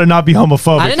guy how to not be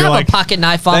homophobic. I didn't You're have like, a pocket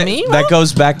knife on me. That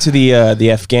goes back to the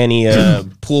Afghani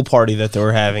pool party that they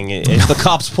were having. If the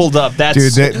cops pulled up, that's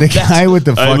Dude, the guy with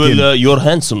the I fucking... will, you're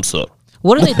handsome, sir.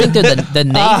 What do they think they're the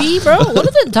Navy, bro? What do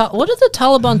the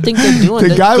Taliban think they're doing?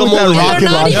 the guy with Come that on, they're rocket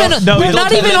not launcher. even. No, they're we not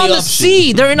don't even have on any the options.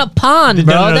 sea. They're in a pond,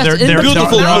 bro. no, That's they're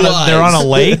Beautiful on blue they're on a eyes.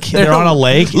 lake. They're on a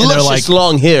lake, and they're Luscious like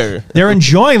long hair. they're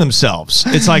enjoying themselves.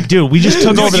 It's like, dude, we just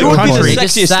took over you the would be country. the They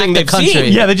just sexiest sacked thing the they've country.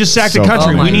 seen. Yeah, they just sacked So the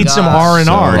country. funny. We need some Oh my R&R,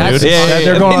 gosh. dude. That's-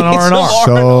 They're going on R&R.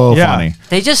 So Yeah. funny.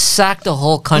 They just sacked the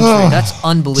whole country. That's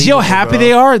unbelievable. See how happy bro.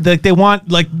 they are? Like they want,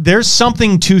 like there's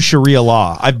something to Sharia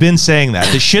law. I've been saying that.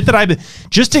 The shit that I've been,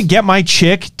 just to get my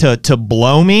chick to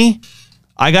blow me,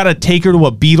 I gotta take her to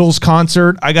a Beatles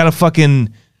concert. I gotta fucking,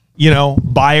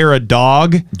 buy her a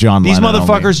dog. John These Lennon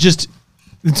motherfuckers just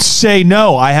say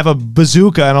no. I have a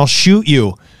bazooka and I'll shoot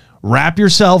you. Wrap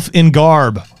yourself in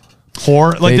garb,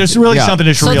 whore. Like They- there's really yeah. something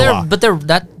to So Sharia law.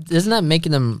 isn't that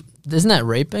making them? Isn't that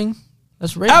raping?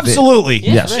 That's raping. Absolutely.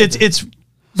 Yes. It's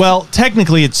well,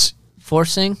 technically it's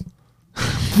Forcing.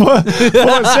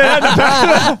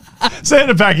 say it in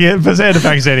a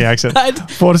Pakistani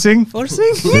accent. Forcing.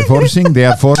 Forcing. They're forcing. They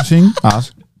are forcing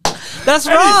us. That's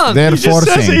wrong. They're He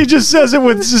forcing. just says it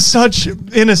with such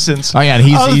innocence. Oh, yeah,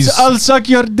 and I'll suck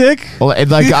your dick. Well,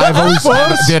 like I've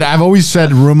always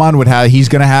said, Ruman would have. He's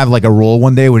gonna have like a role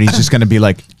one day where he's just gonna be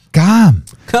like, "Come,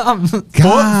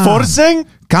 Forcing?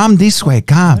 come this way,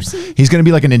 come." He's gonna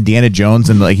be like an Indiana Jones,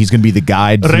 and like he's gonna be the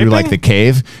guide through Raping? like the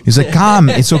cave. He's like, "Come,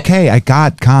 it's okay. I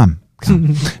got come."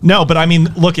 No, but I mean,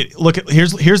 look at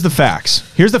here's the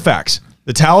facts. Here's the facts.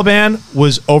 The Taliban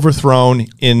was overthrown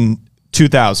in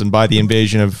 2000 by the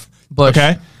invasion of Bush.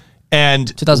 Okay, and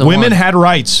 2001. women had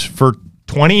rights for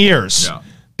 20 years. Yeah.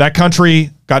 That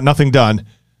country got nothing done.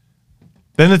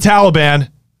 Then the Taliban,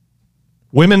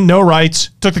 women no rights,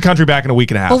 took the country back in a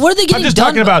week and a half. But what are they I'm getting just done?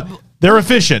 talking about. They're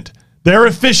efficient. They're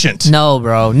efficient. No,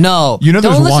 bro. No. You know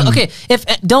there's don't listen, one- Okay,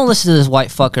 don't listen to this white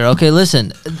fucker. Okay,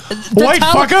 listen. White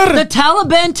fucker? The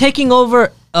Taliban taking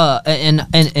over and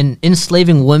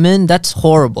enslaving women. That's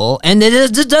horrible, and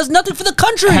it does nothing for the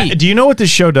country. Do you know what this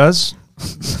show does?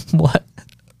 What?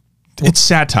 It's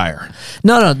satire.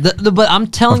 No. But I'm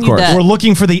telling Of you course. that. We're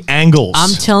looking for the angles.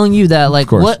 I'm telling you that. Like,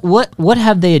 course. what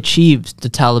have they achieved? The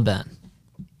Taliban.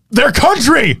 Their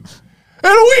country in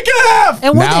a week and a half.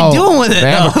 And what are they doing with it?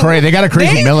 They have though? they got a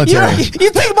crazy military. You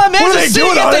think my man What are they is sitting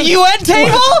doing at on the it? UN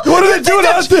table? What are they doing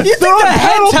on the? You think the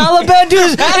head Taliban dude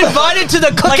is invited to the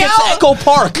Like it's cookout? Echo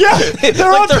Park. Yeah,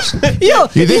 they're on. Yo,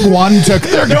 You think one took?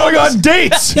 They're going on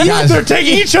dates. Guys. They're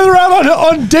taking each other out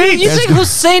on dates. you think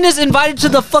Hussein is invited to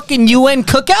the fucking UN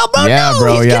cookout, bro? Yeah, no,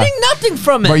 bro, he's yeah. getting nothing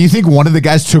from it. But you think one of the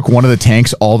guys took one of the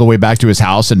tanks all the way back to his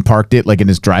house and parked it like in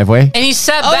his driveway? and he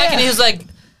sat back and he was like,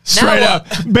 Straight now up,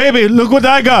 baby. Look what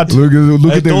I got. Look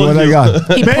at told what I you.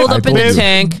 got. He pulled up in the Babe,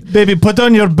 tank. Baby, put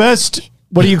on your best.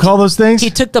 What do you call those things? He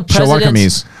took the Shawarma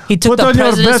president's. He took Put the on your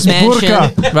president's best mansion,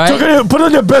 burqa. right? Put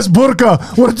on your best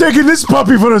burqa. We're taking this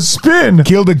puppy for a spin.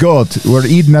 Kill the goat. We're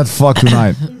eating that fuck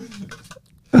tonight.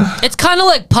 It's kind of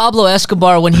like Pablo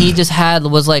Escobar when he just had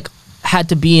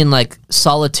to be in like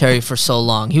solitary for so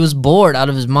long. He was bored out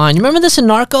of his mind. You remember this in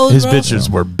Narcos? His bro? bitches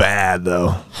were bad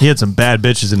though. He had some bad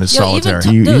bitches in his Yo, even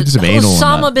solitary. You dude, did some anal in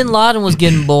Osama that. bin Laden was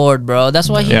getting bored, bro. That's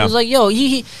why he Yeah. was like, "Yo,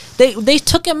 they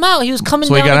took him out. He was coming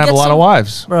so he down. gotta to have a get lot some- of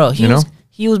wives, bro. He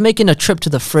you was making a trip to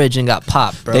the fridge and got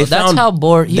popped, bro. They That's found- how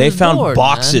bored he They was. found bored,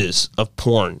 boxes of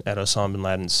porn at Osama bin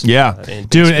Laden's. Yeah, in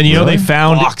dude, and you know they basement.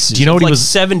 found. boxes. Do you know what like he was?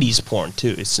 70s porn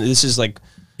too. This is like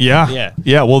Yeah.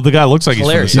 Yeah. Well, the guy looks like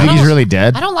Hilarious. he's Do you from the think he's South. really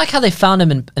dead? I don't like how they found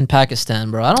him in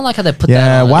Pakistan, bro. I don't like how they put that.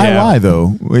 Yeah, on why? it. Yeah. Why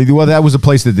though? Well, that was a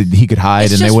place that he could hide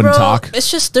It's and they just, wouldn't bro, talk. It's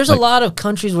just there's a lot of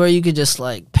countries where you could just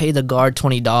like pay the guard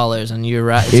 $20 and you're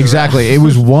right. Exactly. It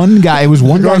was one guy. It was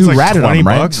one guy Guard's who like ratted on 20 him,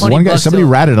 right? bucks? One guy. $20 Somebody to-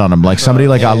 ratted on him, like somebody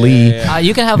like Ali.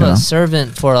 You can have You a know?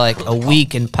 servant for like a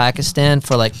week in Pakistan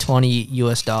for like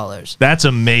 $20. That's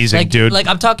amazing, Like, dude. like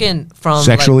I'm talking from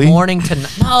Sexually? like morning to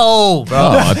no, bro.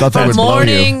 Oh, I thought they From would blow you.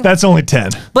 morning. That's only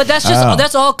 10. But that's just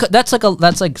that's all.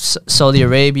 That's like Saudi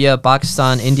Arabia,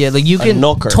 Pakistan, India. Like you can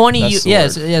knocker. 20. That's the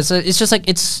Yes, word. yes. It's just like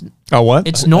it's What?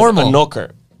 it's normal. A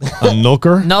knocker. A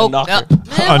nooker? No, knocker.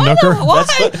 A nooker? Why?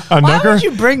 A Why nooker? would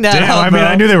you bring that Damn, up? I mean, bro?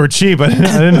 I knew they were cheap. I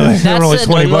didn't know they were only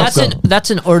 20 bucks. That's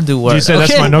an Urdu word. Did you say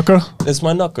that's my nooker? That's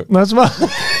my knocker. That's my,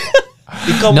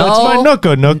 Become No. that's my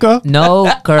nooker, nooker.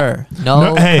 No-ker.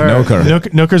 No, hey, Nooker.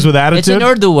 nookers with It's an attitude.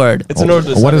 Urdu word. It's an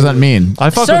order. What does that mean? I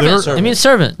fuck Servant. with It means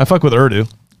servant. I fuck with Urdu.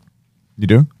 You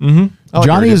do? like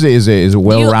Johnny Urdu. is a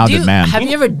well-rounded man. Have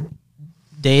you ever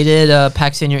dated a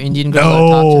Pakistani or Indian girl?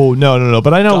 and talked to- No.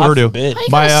 But I know God Urdu. forbid. Why you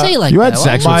My, gotta say like You that? had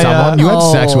sex Why- with someone. You had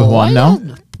sex with Oh, one. why No.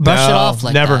 you brush it off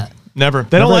like never. that. Never.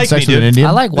 They don't Never had like sex me, with an dude. Indian?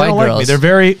 I like They white don't like me. girls. They're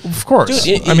very, of course.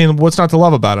 Dude, I mean, what's not to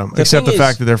love about them? Except the thing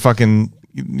fact is- that they're fucking,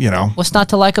 you know. What's not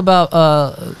to like about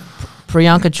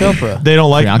Priyanka Chopra? They don't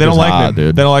like. They Priyanka's don't like hot, me.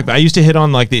 dude. They don't like me. I used to hit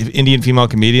on like the Indian female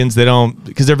comedians. They don't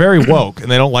because they're very woke and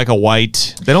they don't like a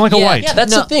white. They don't like a Yeah, white. Yeah,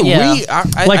 that's No, the thing. yeah.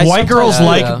 Like white girls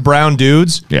sometimes- like Yeah. brown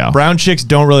dudes. Yeah. Brown chicks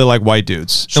don't really like white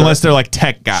dudes unless they're like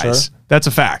tech guys. Sure. That's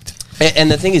a fact. And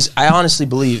the thing is, I honestly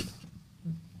believe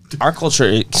our culture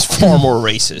is far more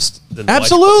racist than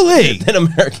Absolutely. than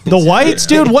Americans. The whites,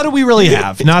 dude. What do we really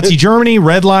have? Nazi Germany,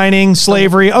 redlining,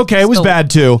 slavery. Okay, it was So- bad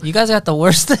too. You guys got the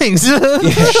worst things.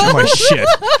 Oh my shit.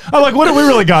 I'm like, what have we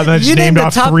really got? And I just You named named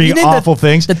off the top- three you named awful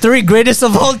things. The three greatest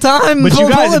of all time. But you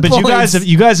bullet guys, points.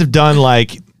 you guys have done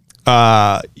like,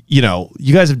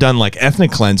 you guys have done like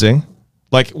ethnic cleansing,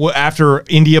 like after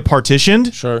India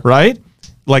partitioned, Sure. right?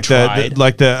 Like Tried.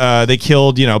 they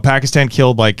killed, Pakistan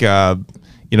killed like,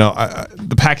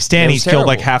 the Pakistanis killed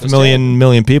like terrible. half a It was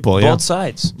million people. Yeah, both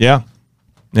sides. yeah.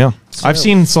 I've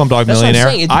seen Slumdog That's Millionaire.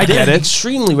 what I'm saying. I get it.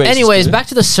 Extremely racist. Anyways, dude. back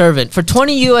to the servant. For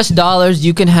 $20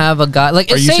 you can have a guy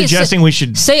like. Are you suggesting we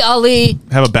should say Ali?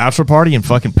 have a bachelor party in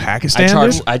fucking Pakistan?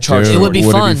 dude? I charge. Dude, It would be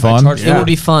Would it fun. be fun? It would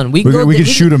be fun. We could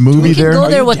shoot a movie we there. can go Are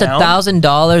there you with down?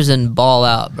 $1,000 and ball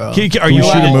out, bro. Are you shoot a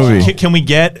allowed- movie. Can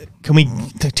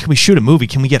we shoot a movie?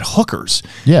 Can we get hookers?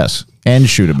 Yes, and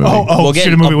shoot a movie. We'll get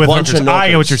shoot a movie a with bunch hookers. of I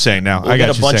get knockers. what you're saying now. We'll I get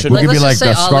got a what you're bunch saying. of We could be Let's like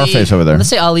just say Scarface over there. Let's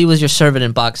say Ali was your servant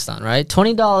in Pakistan, right?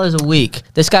 $20 a week.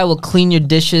 This guy will clean your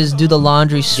dishes, do the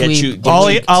laundry, sweep.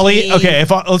 Ali, okay.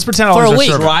 Let's pretend For Ali's a our week.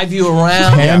 servant. drive you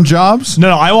around. Hand jobs?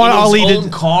 No, I want In his Ali own to.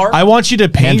 car? I want you to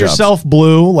paint Hand jobs. yourself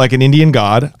blue like an Indian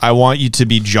god. I want you to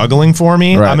be juggling for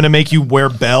me. Right. I'm going to make you wear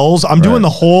bells. I'm doing the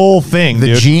whole thing, The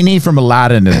dude. genie from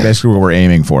Aladdin is basically what we're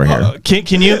aiming for here.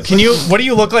 Can you? What do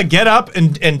you look like? Get up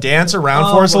and dance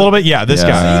around for us a little bit. Yeah, this Yeah.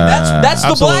 guy. That's the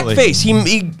Absolutely.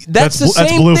 blackface. That's the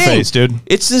same blue thing. face, dude.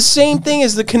 It's the same thing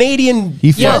as the Canadian.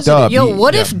 He Yo, fucked up.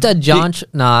 what if the John?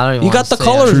 Nah, I don't even You wanna got the say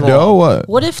colors it. Trudeau? What?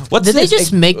 What if? What's did this? they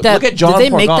just make that? Look at John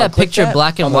did they make Porgon. that Click picture that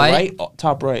black and on the white? right,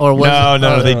 top right. Or was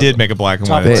No, they did make it black and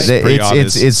white. They, It's they, pretty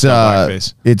obvious.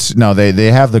 it's no,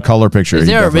 they have the color picture. Is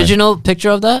there an Definitely. original picture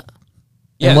of that?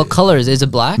 Yeah. And what color is it? Is it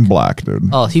black? Black, dude.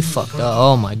 Oh, he fucked up.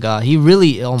 Oh my god, he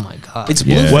really. Oh my god. It's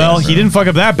blue. Yeah. Well, he didn't fuck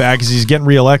up that bad because he's getting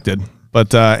reelected.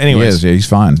 But He anyways, is. Yeah, he's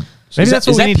fine. maybe Is that's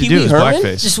that- what we is need that to do Pee is Wee Herman?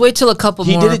 blackface. Just wait till a couple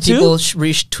He more did it too? people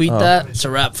retweet that. It's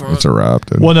a wrap for him. It's a wrap,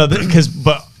 dude. Well, no,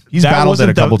 but He's that battled wasn't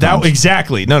it a couple times.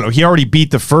 Exactly. No, he already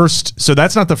beat the first. So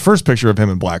that's not the first picture of him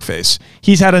in blackface.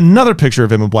 He's had another picture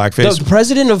of him in blackface. The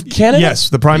president of Canada? Yes,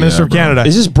 the Prime Minister of bro. Canada.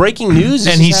 Is this breaking news? Is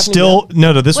and this he's happening still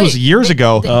now? This was Wait, years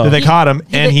ago that they caught him,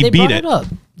 and he they beat brought it. it up.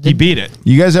 He beat it.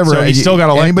 You guys ever? So he still got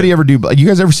elected. Anybody ever do? You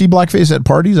guys ever see blackface at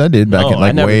parties? I did back No, in like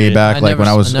I never way did. back, I like never when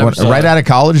I was never saw right it. out of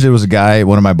college. There was a guy,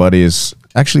 one of my buddies.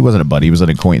 Actually, wasn't a buddy. He was an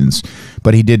acquaintance,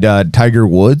 but he did Tiger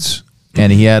Woods. And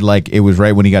he had like, it was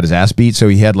right when he got his ass beat, so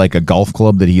he had like a golf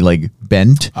club that he like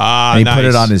bent, and he put it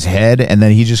nice. on his head, and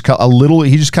then he just cut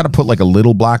he just kind of put like a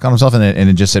little black on himself, and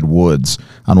it just said Woods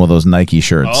on one of those Nike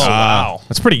shirts. Oh, wow.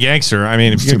 That's pretty gangster. I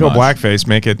mean, if you too go much. blackface,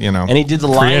 make it And he did the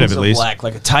creative lines at of least. black,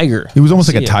 like a tiger. He was almost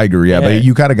like a See it. tiger, yeah, Yeah. but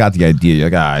you kind of got the idea. You're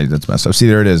like, that's messed up. See,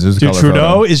 there it is. There's a Dude, color Trudeau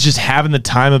photo. is just having the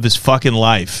time of his fucking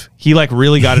life. He like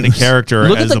really got into character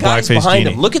Look as at the the guys blackface behind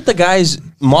genie. him. Look at the guys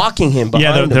mocking him behind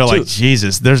Yeah, him, they're too. like,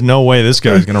 Jesus, there's no way this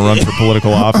guy's going to run for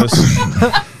political office.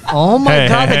 Oh my Hey,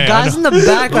 god, hey, the hey, guys in the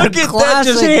back are Look at that,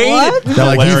 classic. just hate What? They're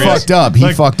like, he Hilarious. fucked up.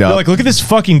 He fucked They're up. like, look at this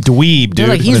fucking dweeb, They're dude.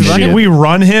 like, he's Should running- we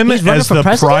run him he's running as for the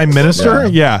president? prime minister?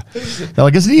 Yeah. They're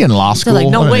like, isn't he in law school? like,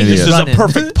 no What an way, he's idiot. This is a running.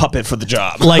 perfect puppet for the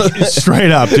job. Like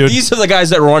straight up, dude. These are the guys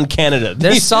that run Canada.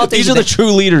 They're These, salty. these are the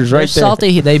true leaders They're right there.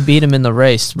 salty. They beat him in the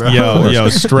race, bro. Yo,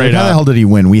 straight Like, how the up. hell did he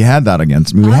win? We had that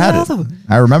against me. We I had know it. them.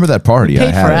 I remember that party. I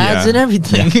Paid had for it. ads yeah. and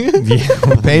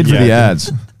everything. Paid for Yeah. the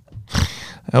ads.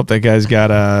 I hope that guy's got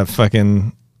a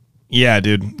fucking. Yeah,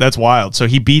 dude, that's wild. So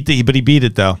he beat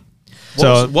it though.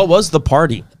 So What was the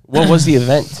party? What was the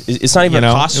event? It's not even you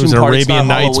a know, costume it was an party. It's Arabian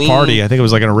not Nights Halloween. party. I think it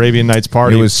was like an Arabian Nights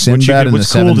party. It was which Sinbad in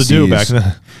what's the cool to seven do back seas.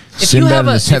 then. if you have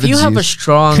a Seas.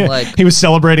 strong like, He was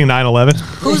celebrating 9/11.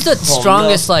 who's the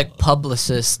strongest like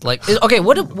publicist? Like, okay,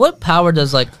 what power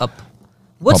does like a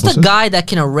what's the Publicist? guy that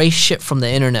can erase shit from the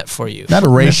internet for you? Not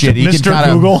erase shit. He Mr. can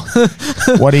kind Google.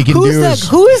 of what he can Who's do that? is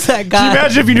Who is that guy?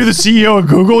 Imagine if you knew the CEO of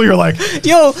Google. You're like,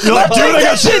 Yo, you're like, dude, I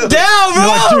got shit down,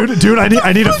 bro. You're like, dude,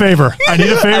 I need a favor. I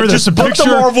need a favor. There's a Book picture. the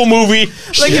Marvel movie.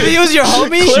 like if he was your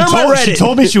homie, She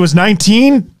told me she was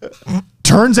 19.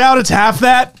 Turns out it's half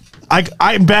that.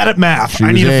 I'm bad at math. She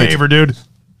I need was a 8. favor, dude.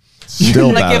 still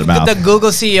like bad if at the mouth. Google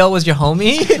CEO was your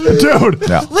homie. Dude.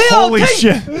 Yeah. Leo, Holy take-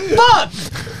 shit. Fuck.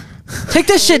 Take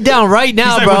this shit down right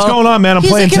now, He's like, bro. what's going on, man? I'm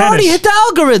He's playing like, it already tennis. hit the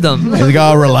algorithm. He's like,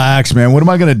 oh, relax, man. What am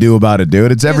I gonna do about it,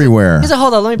 dude? It's everywhere. He's like,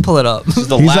 hold on, let me pull it up. This is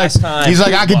the He's last like, time. he's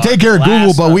like, I can take care of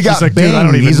Google, but we got He's like, Bing. dude, I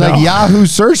don't even He's like, know. Yahoo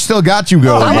search still got you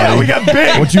going, Yeah, buddy. we got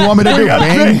Bing. What you want me to do, We got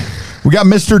Bing? Bing. We got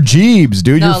Mr. Jeebs,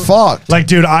 dude. No. You're fucked. Like,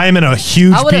 dude, I am in a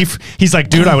huge I would've- beef. He's like,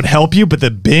 dude, I would help you, but the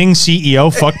Bing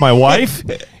CEO fucked my wife.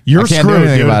 You're I can't screwed, do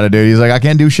anything dude. about it, dude. He's like, I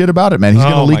can't do shit about it, man. He's Oh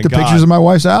gonna leak my the God. pictures of my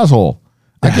wife's asshole.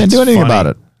 I can't do That's anything funny. about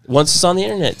it. Once it's on the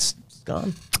internet, it's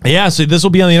gone. Yeah, so this will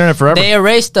be on the internet forever. They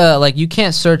erased the like. You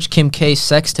can't search Kim K's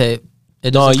sex tape.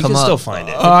 It No, doesn't you come can up. still find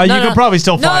it. You can probably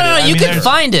still find it. No, I you mean, can there's-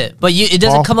 find it, but it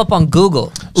doesn't Paul? come up on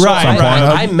Google. Right, I,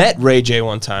 right. I met Ray J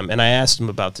one time, and I asked him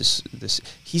about this.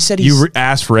 He said he's You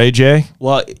asked Ray J?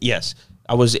 well, yes.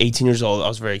 I was 18 years old. I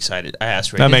was very excited. I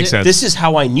asked Ray. That J. makes sense. This is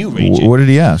how I knew Ray J. What did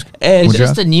he ask? And It's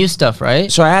just the new stuff,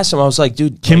 right? so I asked him. I was like,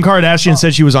 dude, Kim like, Kardashian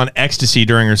said she was on ecstasy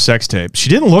during her sex tape. She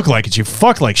didn't look like it. She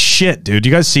fucked like shit, dude.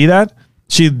 You guys see that?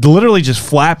 She literally just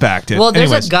flat backed it. Well,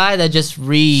 there's Anyways, a guy that just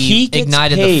He gets reignited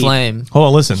the paid. flame. hold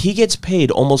on, listen. he gets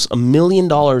paid almost $1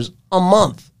 million a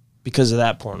month because of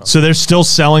that porno. So they're still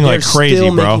selling They're like crazy,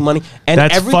 still bro. making money, and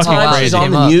That's every fucking time crazy. she's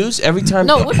on the Came up. news, every time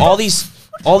No, what all these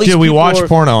Dude, we people watch are-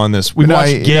 porno on this. We watch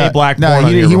gay black porno.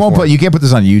 the year He won't before. put. You can't put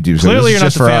this on YouTube. So Clearly, this is you're not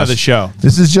just the for fan us. of the show.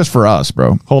 This is just for us,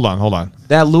 bro. Hold on.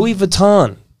 That Louis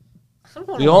Vuitton.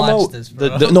 We all know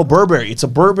no Burberry. It's a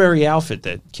Burberry outfit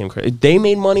that Kim Kardashian. They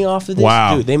made money off of this.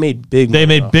 Wow. Dude, they made big. They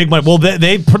money made off big money. Well,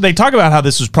 they talk about how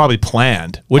this was probably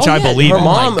planned, which Oh, I yeah, believe. Her in.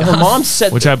 mom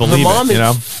said, Which I believe her mom it, you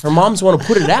know? her mom's want to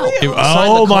put it out. Signed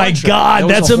Oh the my contract. God, That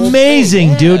was that's the whole amazing,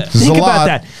 thing. dude. Yeah. is Think a about lot.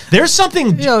 that. There's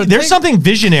something. Yo, there's think- something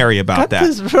visionary about Got that.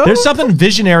 this, bro. There's something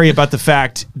visionary about the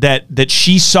fact that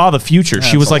she saw the future.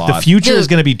 She That's was a like, the lot. future is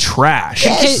Dude. going to be trash.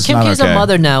 Kim not K's okay. a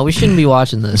mother now. We shouldn't be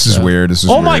watching this. This is so. weird. This is.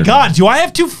 Oh my weird. God, do I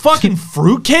have two fucking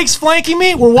fruitcakes flanking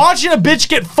me? We're watching a bitch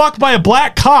get fucked by a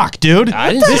black cock, dude.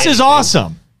 I didn't say This is anything.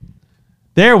 awesome.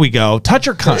 There we go. Touch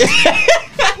her cunt.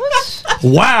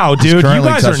 Wow, dude. You Currently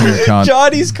guys touching your are. cunt.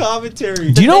 Johnny's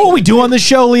commentary. Do you know what we do on this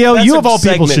show, Leo? That's You a of all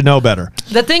people segment. should know better.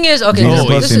 The thing is, okay, Jesus, this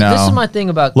pussy is now. my thing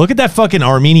about. Look at that fucking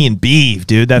Armenian beef,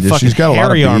 dude. That Yeah, fucking she's got a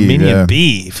lot of hairy beef, Armenian yeah.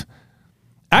 beef.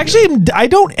 Actually, I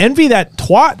don't envy that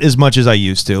twat as much as I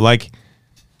used to. Like,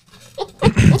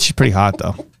 she's pretty hot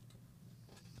though.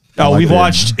 Oh, like we've that.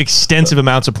 watched extensive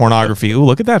amounts of pornography. Ooh,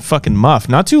 look at that fucking muff.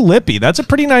 Not too lippy. That's a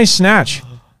pretty nice snatch.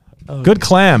 Good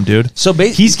clam, dude. So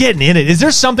he's getting in it. Is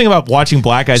there something about watching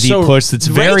black guys So eat puss that's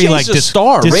Ray very J's like a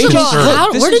star. Ray J's disconcerting? Look,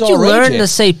 How, this where is did you all Ray learn J. to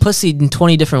say pussy in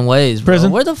 20 different ways, bro?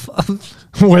 Prison. Where the fuck?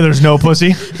 Where there's no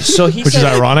pussy, So he which is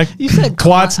said, ironic. You said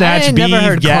Twat snatch, I ain't beef, never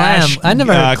heard gash, clam. I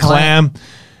never heard clam.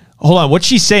 Hold on, what's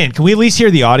she saying? Can we at least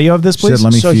hear the audio of this, She said, please?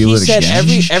 "Let me So feel he it said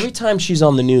again." every time she's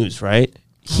on the news, right?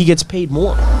 He gets paid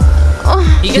more.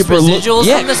 He gets People are look- residuals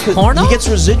yeah, from this porno? He gets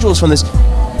residuals from this.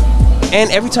 And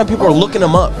every time people are looking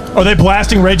him up. Are they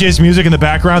blasting Ray J's music in the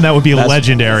background? That would be That's-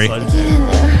 legendary.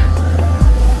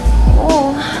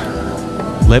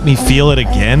 Oh, Let me feel it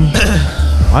again.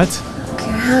 What?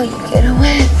 care how you get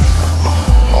away.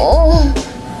 Oh,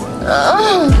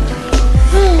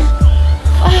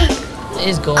 What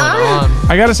is going on?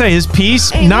 I gotta say, his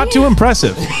piece not too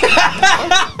impressive.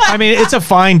 I mean, it's a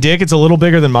fine dick. It's a little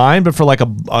bigger than mine, but for like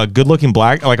a good-looking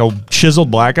black, like a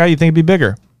chiseled black guy, you think it'd be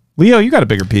bigger. Leo, you got a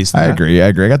bigger piece than I that. agree.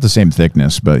 I got the same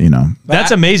thickness, but you know.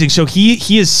 That's amazing. So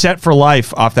he is set for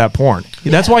life off that porn.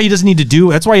 That's why he doesn't need to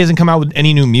do. That's why he hasn't come out with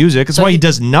any new music. That's why he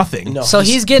does nothing. No. So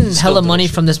he's getting still hella doing money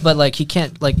shit. from this, but like he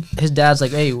can't. Like his dad's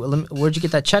like, "Hey, where'd you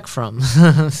get that check from?"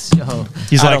 So,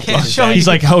 He's like, he's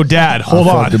like, oh, Dad, hold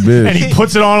I on, fucked a bitch. and he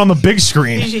puts it on the big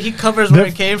screen. he covers where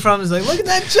it came from. He's like, "Look at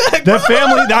that check." That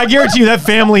family, I guarantee you, that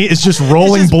family is just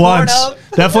rolling just poured blunts. out.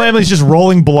 That family's just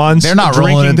rolling blunts. They're not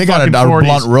rolling drinking it. They got a fucking 40s.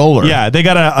 blunt roller. Yeah, they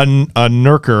got a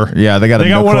nurker. Yeah, they got a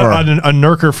got nurker. a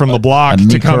nurker from the block A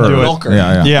to come nurker. do it. Nurker.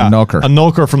 Yeah. Yeah, A nurker. a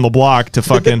nurker from the block to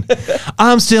fucking.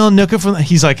 I'm still a nurker from.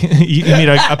 He's like, you meet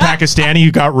a Pakistani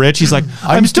who got rich. He's like,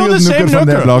 I'm still the same from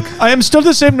that nurker. block. I am still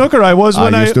the same nurker I was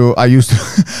when I.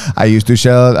 I used to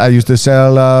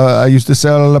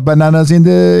sell bananas in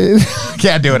the.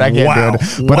 Can't do it. I can't Wow. do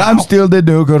it. But Wow. I'm still the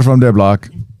nuker from the block.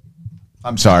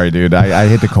 I'm sorry, dude. I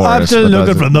hit the chorus. I'm still a but nurker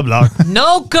that's from it. the block. I'm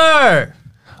Noker.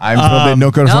 still the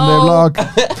nuker from the no. block.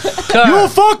 You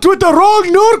fucked with the wrong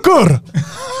nurker.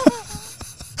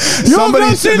 You have Somebody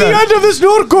not said seen the that. end of this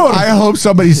nurker. I hope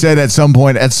somebody said at some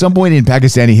point in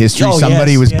Pakistani history, Oh,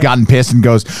 somebody yes, was yeah. gotten pissed and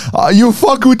goes, "You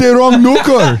fuck with the wrong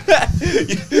nuker.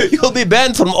 You'll be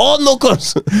banned from all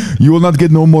knuckles. You will not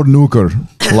get no more nuker."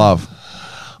 Love.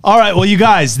 All right, well, you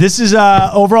guys, this has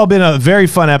overall been a very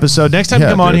fun episode. Next time you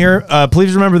Yeah, come on dude. here,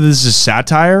 please remember this is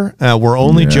satire. We're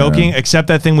only Yeah. joking, except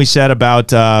that thing we said about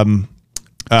Simu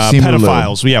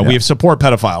pedophiles. Lou. Yeah, we Yeah. support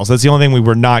pedophiles. That's the only thing we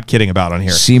were not kidding about on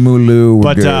here. Simulu.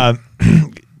 But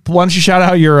why don't you shout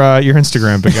out your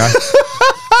Instagram, big guy?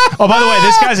 Oh, by the way,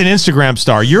 this guy's an Instagram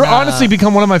star. You're honestly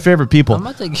become one of my favorite people. I'm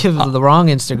about to give the wrong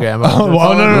Instagram. Oh,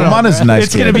 well, no. Roman is a nice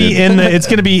It's gonna kid, be dude. in the. It's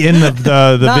gonna be in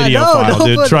the Nah, video no, file, don't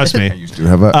dude. put Trust it. me. to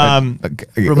have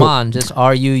Ruman, just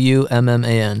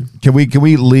RUUMMAN.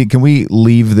 Can we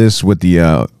leave this with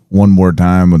the one more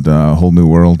time with the whole new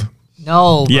world?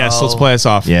 No. Yes, bro. let's play us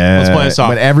off. Yeah, let's play us off.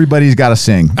 But everybody's got to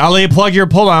sing. Ali, plug your.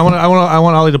 Hold on, I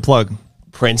want Ali to plug.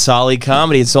 Prince Ali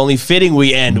comedy. It's only fitting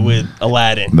we end with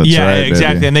Aladdin. That's Yeah, right,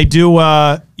 exactly. baby. And they do.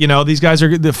 These guys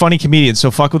are the funny comedians. So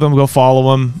fuck with them. Go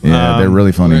follow them. Yeah, they're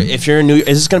really funny. If you're in New, is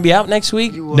this going to be out next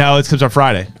week? No, it comes out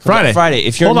Friday. Friday.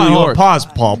 If you're hold in on, New hold on. York, Pause,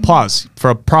 Paul. Pause for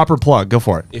a proper plug. Go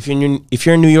for it. If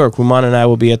you're in New York, Ruman and I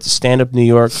will be at the Stand Up New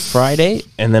York Friday,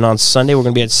 and then on Sunday we're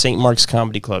going to be at St. Mark's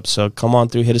Comedy Club. So come on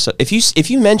through, hit us up. If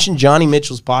you mention Johnny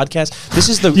Mitchell's podcast, this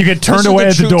is the You get turned this is away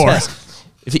at the true door. test.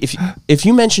 If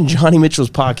you mention Johnny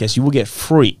Mitchell's podcast, you will get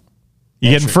free.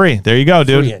 You're getting free. There you go,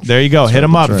 dude. Free entry. There you go. Hit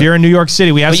them up. right. If you're in New York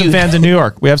City, we have But some you- fans in New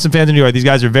York. These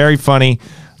guys are very funny.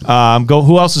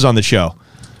 Who else is on the show?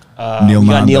 Neil We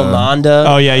got Neil Nanda. Nanda.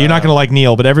 Oh yeah, you're not gonna like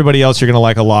Neil, but everybody else you're gonna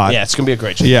like a lot. Yeah, it's going to be a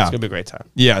great show. Yeah. It's going to be a great time.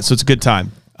 Yeah. So it's a good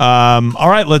time. All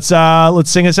right, let's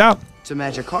sing us out. It's a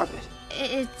magic carpet.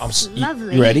 It's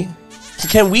lovely. You ready?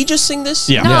 Can we just sing this?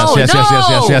 Yeah. No, Yes. Come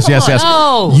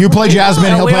on, no. You play Jasmine,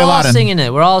 No, he'll we're play all Aladdin. singing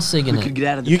it. We're all singing Could it. get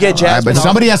out of the You get power. Jasmine. But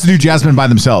somebody has to do Jasmine by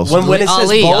themselves. When it says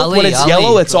Ali, both, when it's Ali.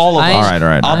 yellow, it's all of us. I- All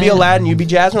right. I'll be Aladdin, you be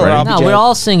Jasmine, or Ready? I'll be No, Jasmine. we're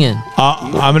all singing.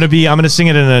 I'm gonna sing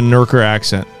it in a Nurker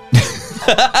accent.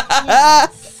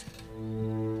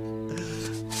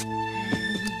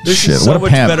 This Shit, is so what a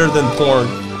much pimp. better than porn.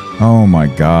 Oh my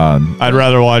God. I'd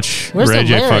rather watch Where's the Ray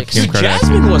J fuck lyrics? Kim Dude, Kardashian.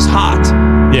 Jasmine was hot.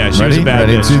 Yeah, she was Ready? a bad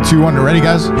Ready? bitch. 2, 1. Ready,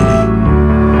 guys?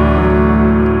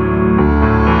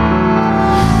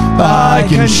 I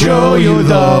can show you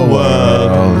the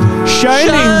world.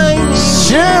 Shining,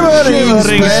 Shimmering,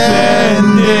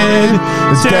 splendid.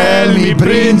 Tell me,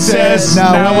 princess,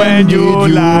 now when you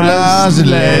last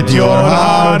let your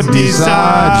heart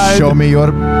decide. Show me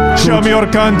your Show me your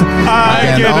cunt,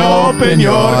 I can open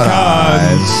your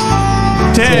cunt.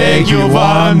 Take you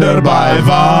wonder by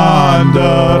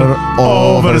wonder,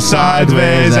 over,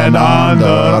 sideways, and under,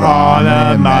 on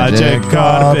a magic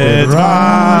carpet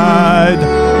ride.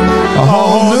 A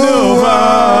whole new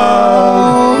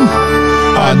world,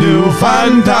 a new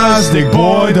fantastic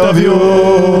point of view.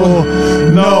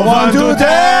 No one to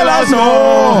tell us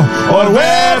no, or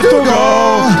where to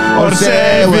go, or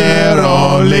say we're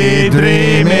only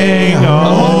dreaming. A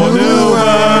whole new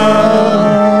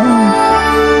world,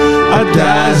 a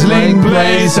dazzling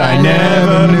place I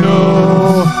never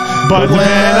knew. But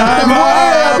when I'm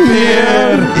high up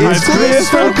here, it's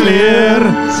crystal clear.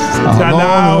 And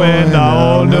now in a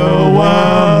whole new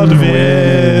world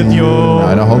with you.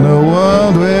 And a whole new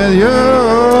world with you.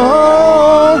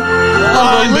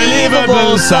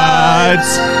 Unbelievable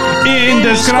sights,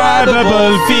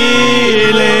 indescribable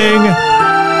feeling.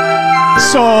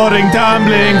 Soaring,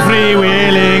 tumbling,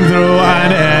 freewheeling through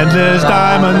an endless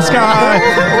diamond sky.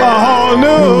 A whole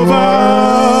new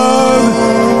world.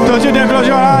 Don't you dare close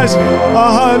your eyes.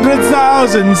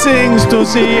 100,000 things to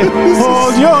see.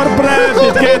 Hold your breath.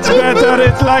 It gets better.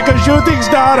 It's like a shooting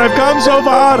star. I've come so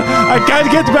far. I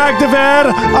can't get back to where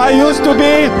I used to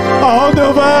be. A whole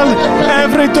new world.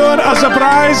 Every turn a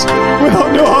surprise. With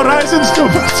whole new horizons to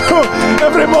pursue.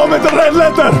 Every moment a red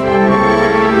letter.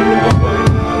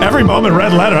 Every moment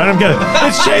red letter. I don't get it.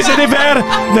 It's chasing the fair.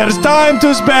 There's time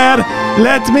to spare.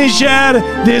 Let me share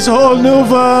this whole new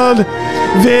world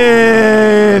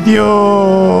with you.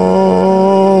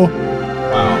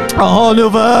 Wow. A whole new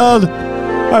world.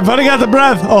 I'm running out of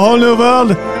breath. A whole new world.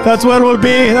 That's where we'll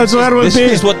be. That's where we'll be.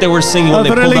 This is what they were singing when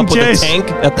they pulled up chase. with the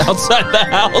tank at the outside the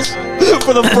house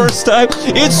for the first time.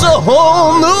 It's a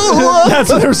whole new world. That's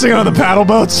what they were singing on the paddle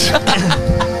boats.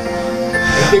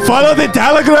 Follow the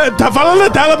Telegram. Follow the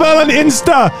Taliban on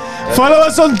Insta. Follow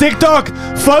us on TikTok.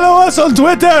 Follow us on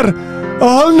Twitter. A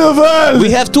whole new world.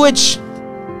 We have Twitch.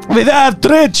 We have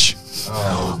Twitch.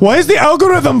 Why is the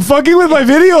algorithm fucking with my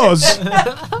videos?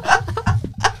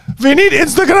 We need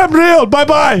Instagram Reel. Bye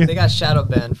bye. They got shadow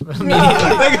banned from They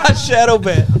got shadow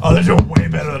banned. Oh, they're doing way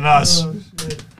better than us.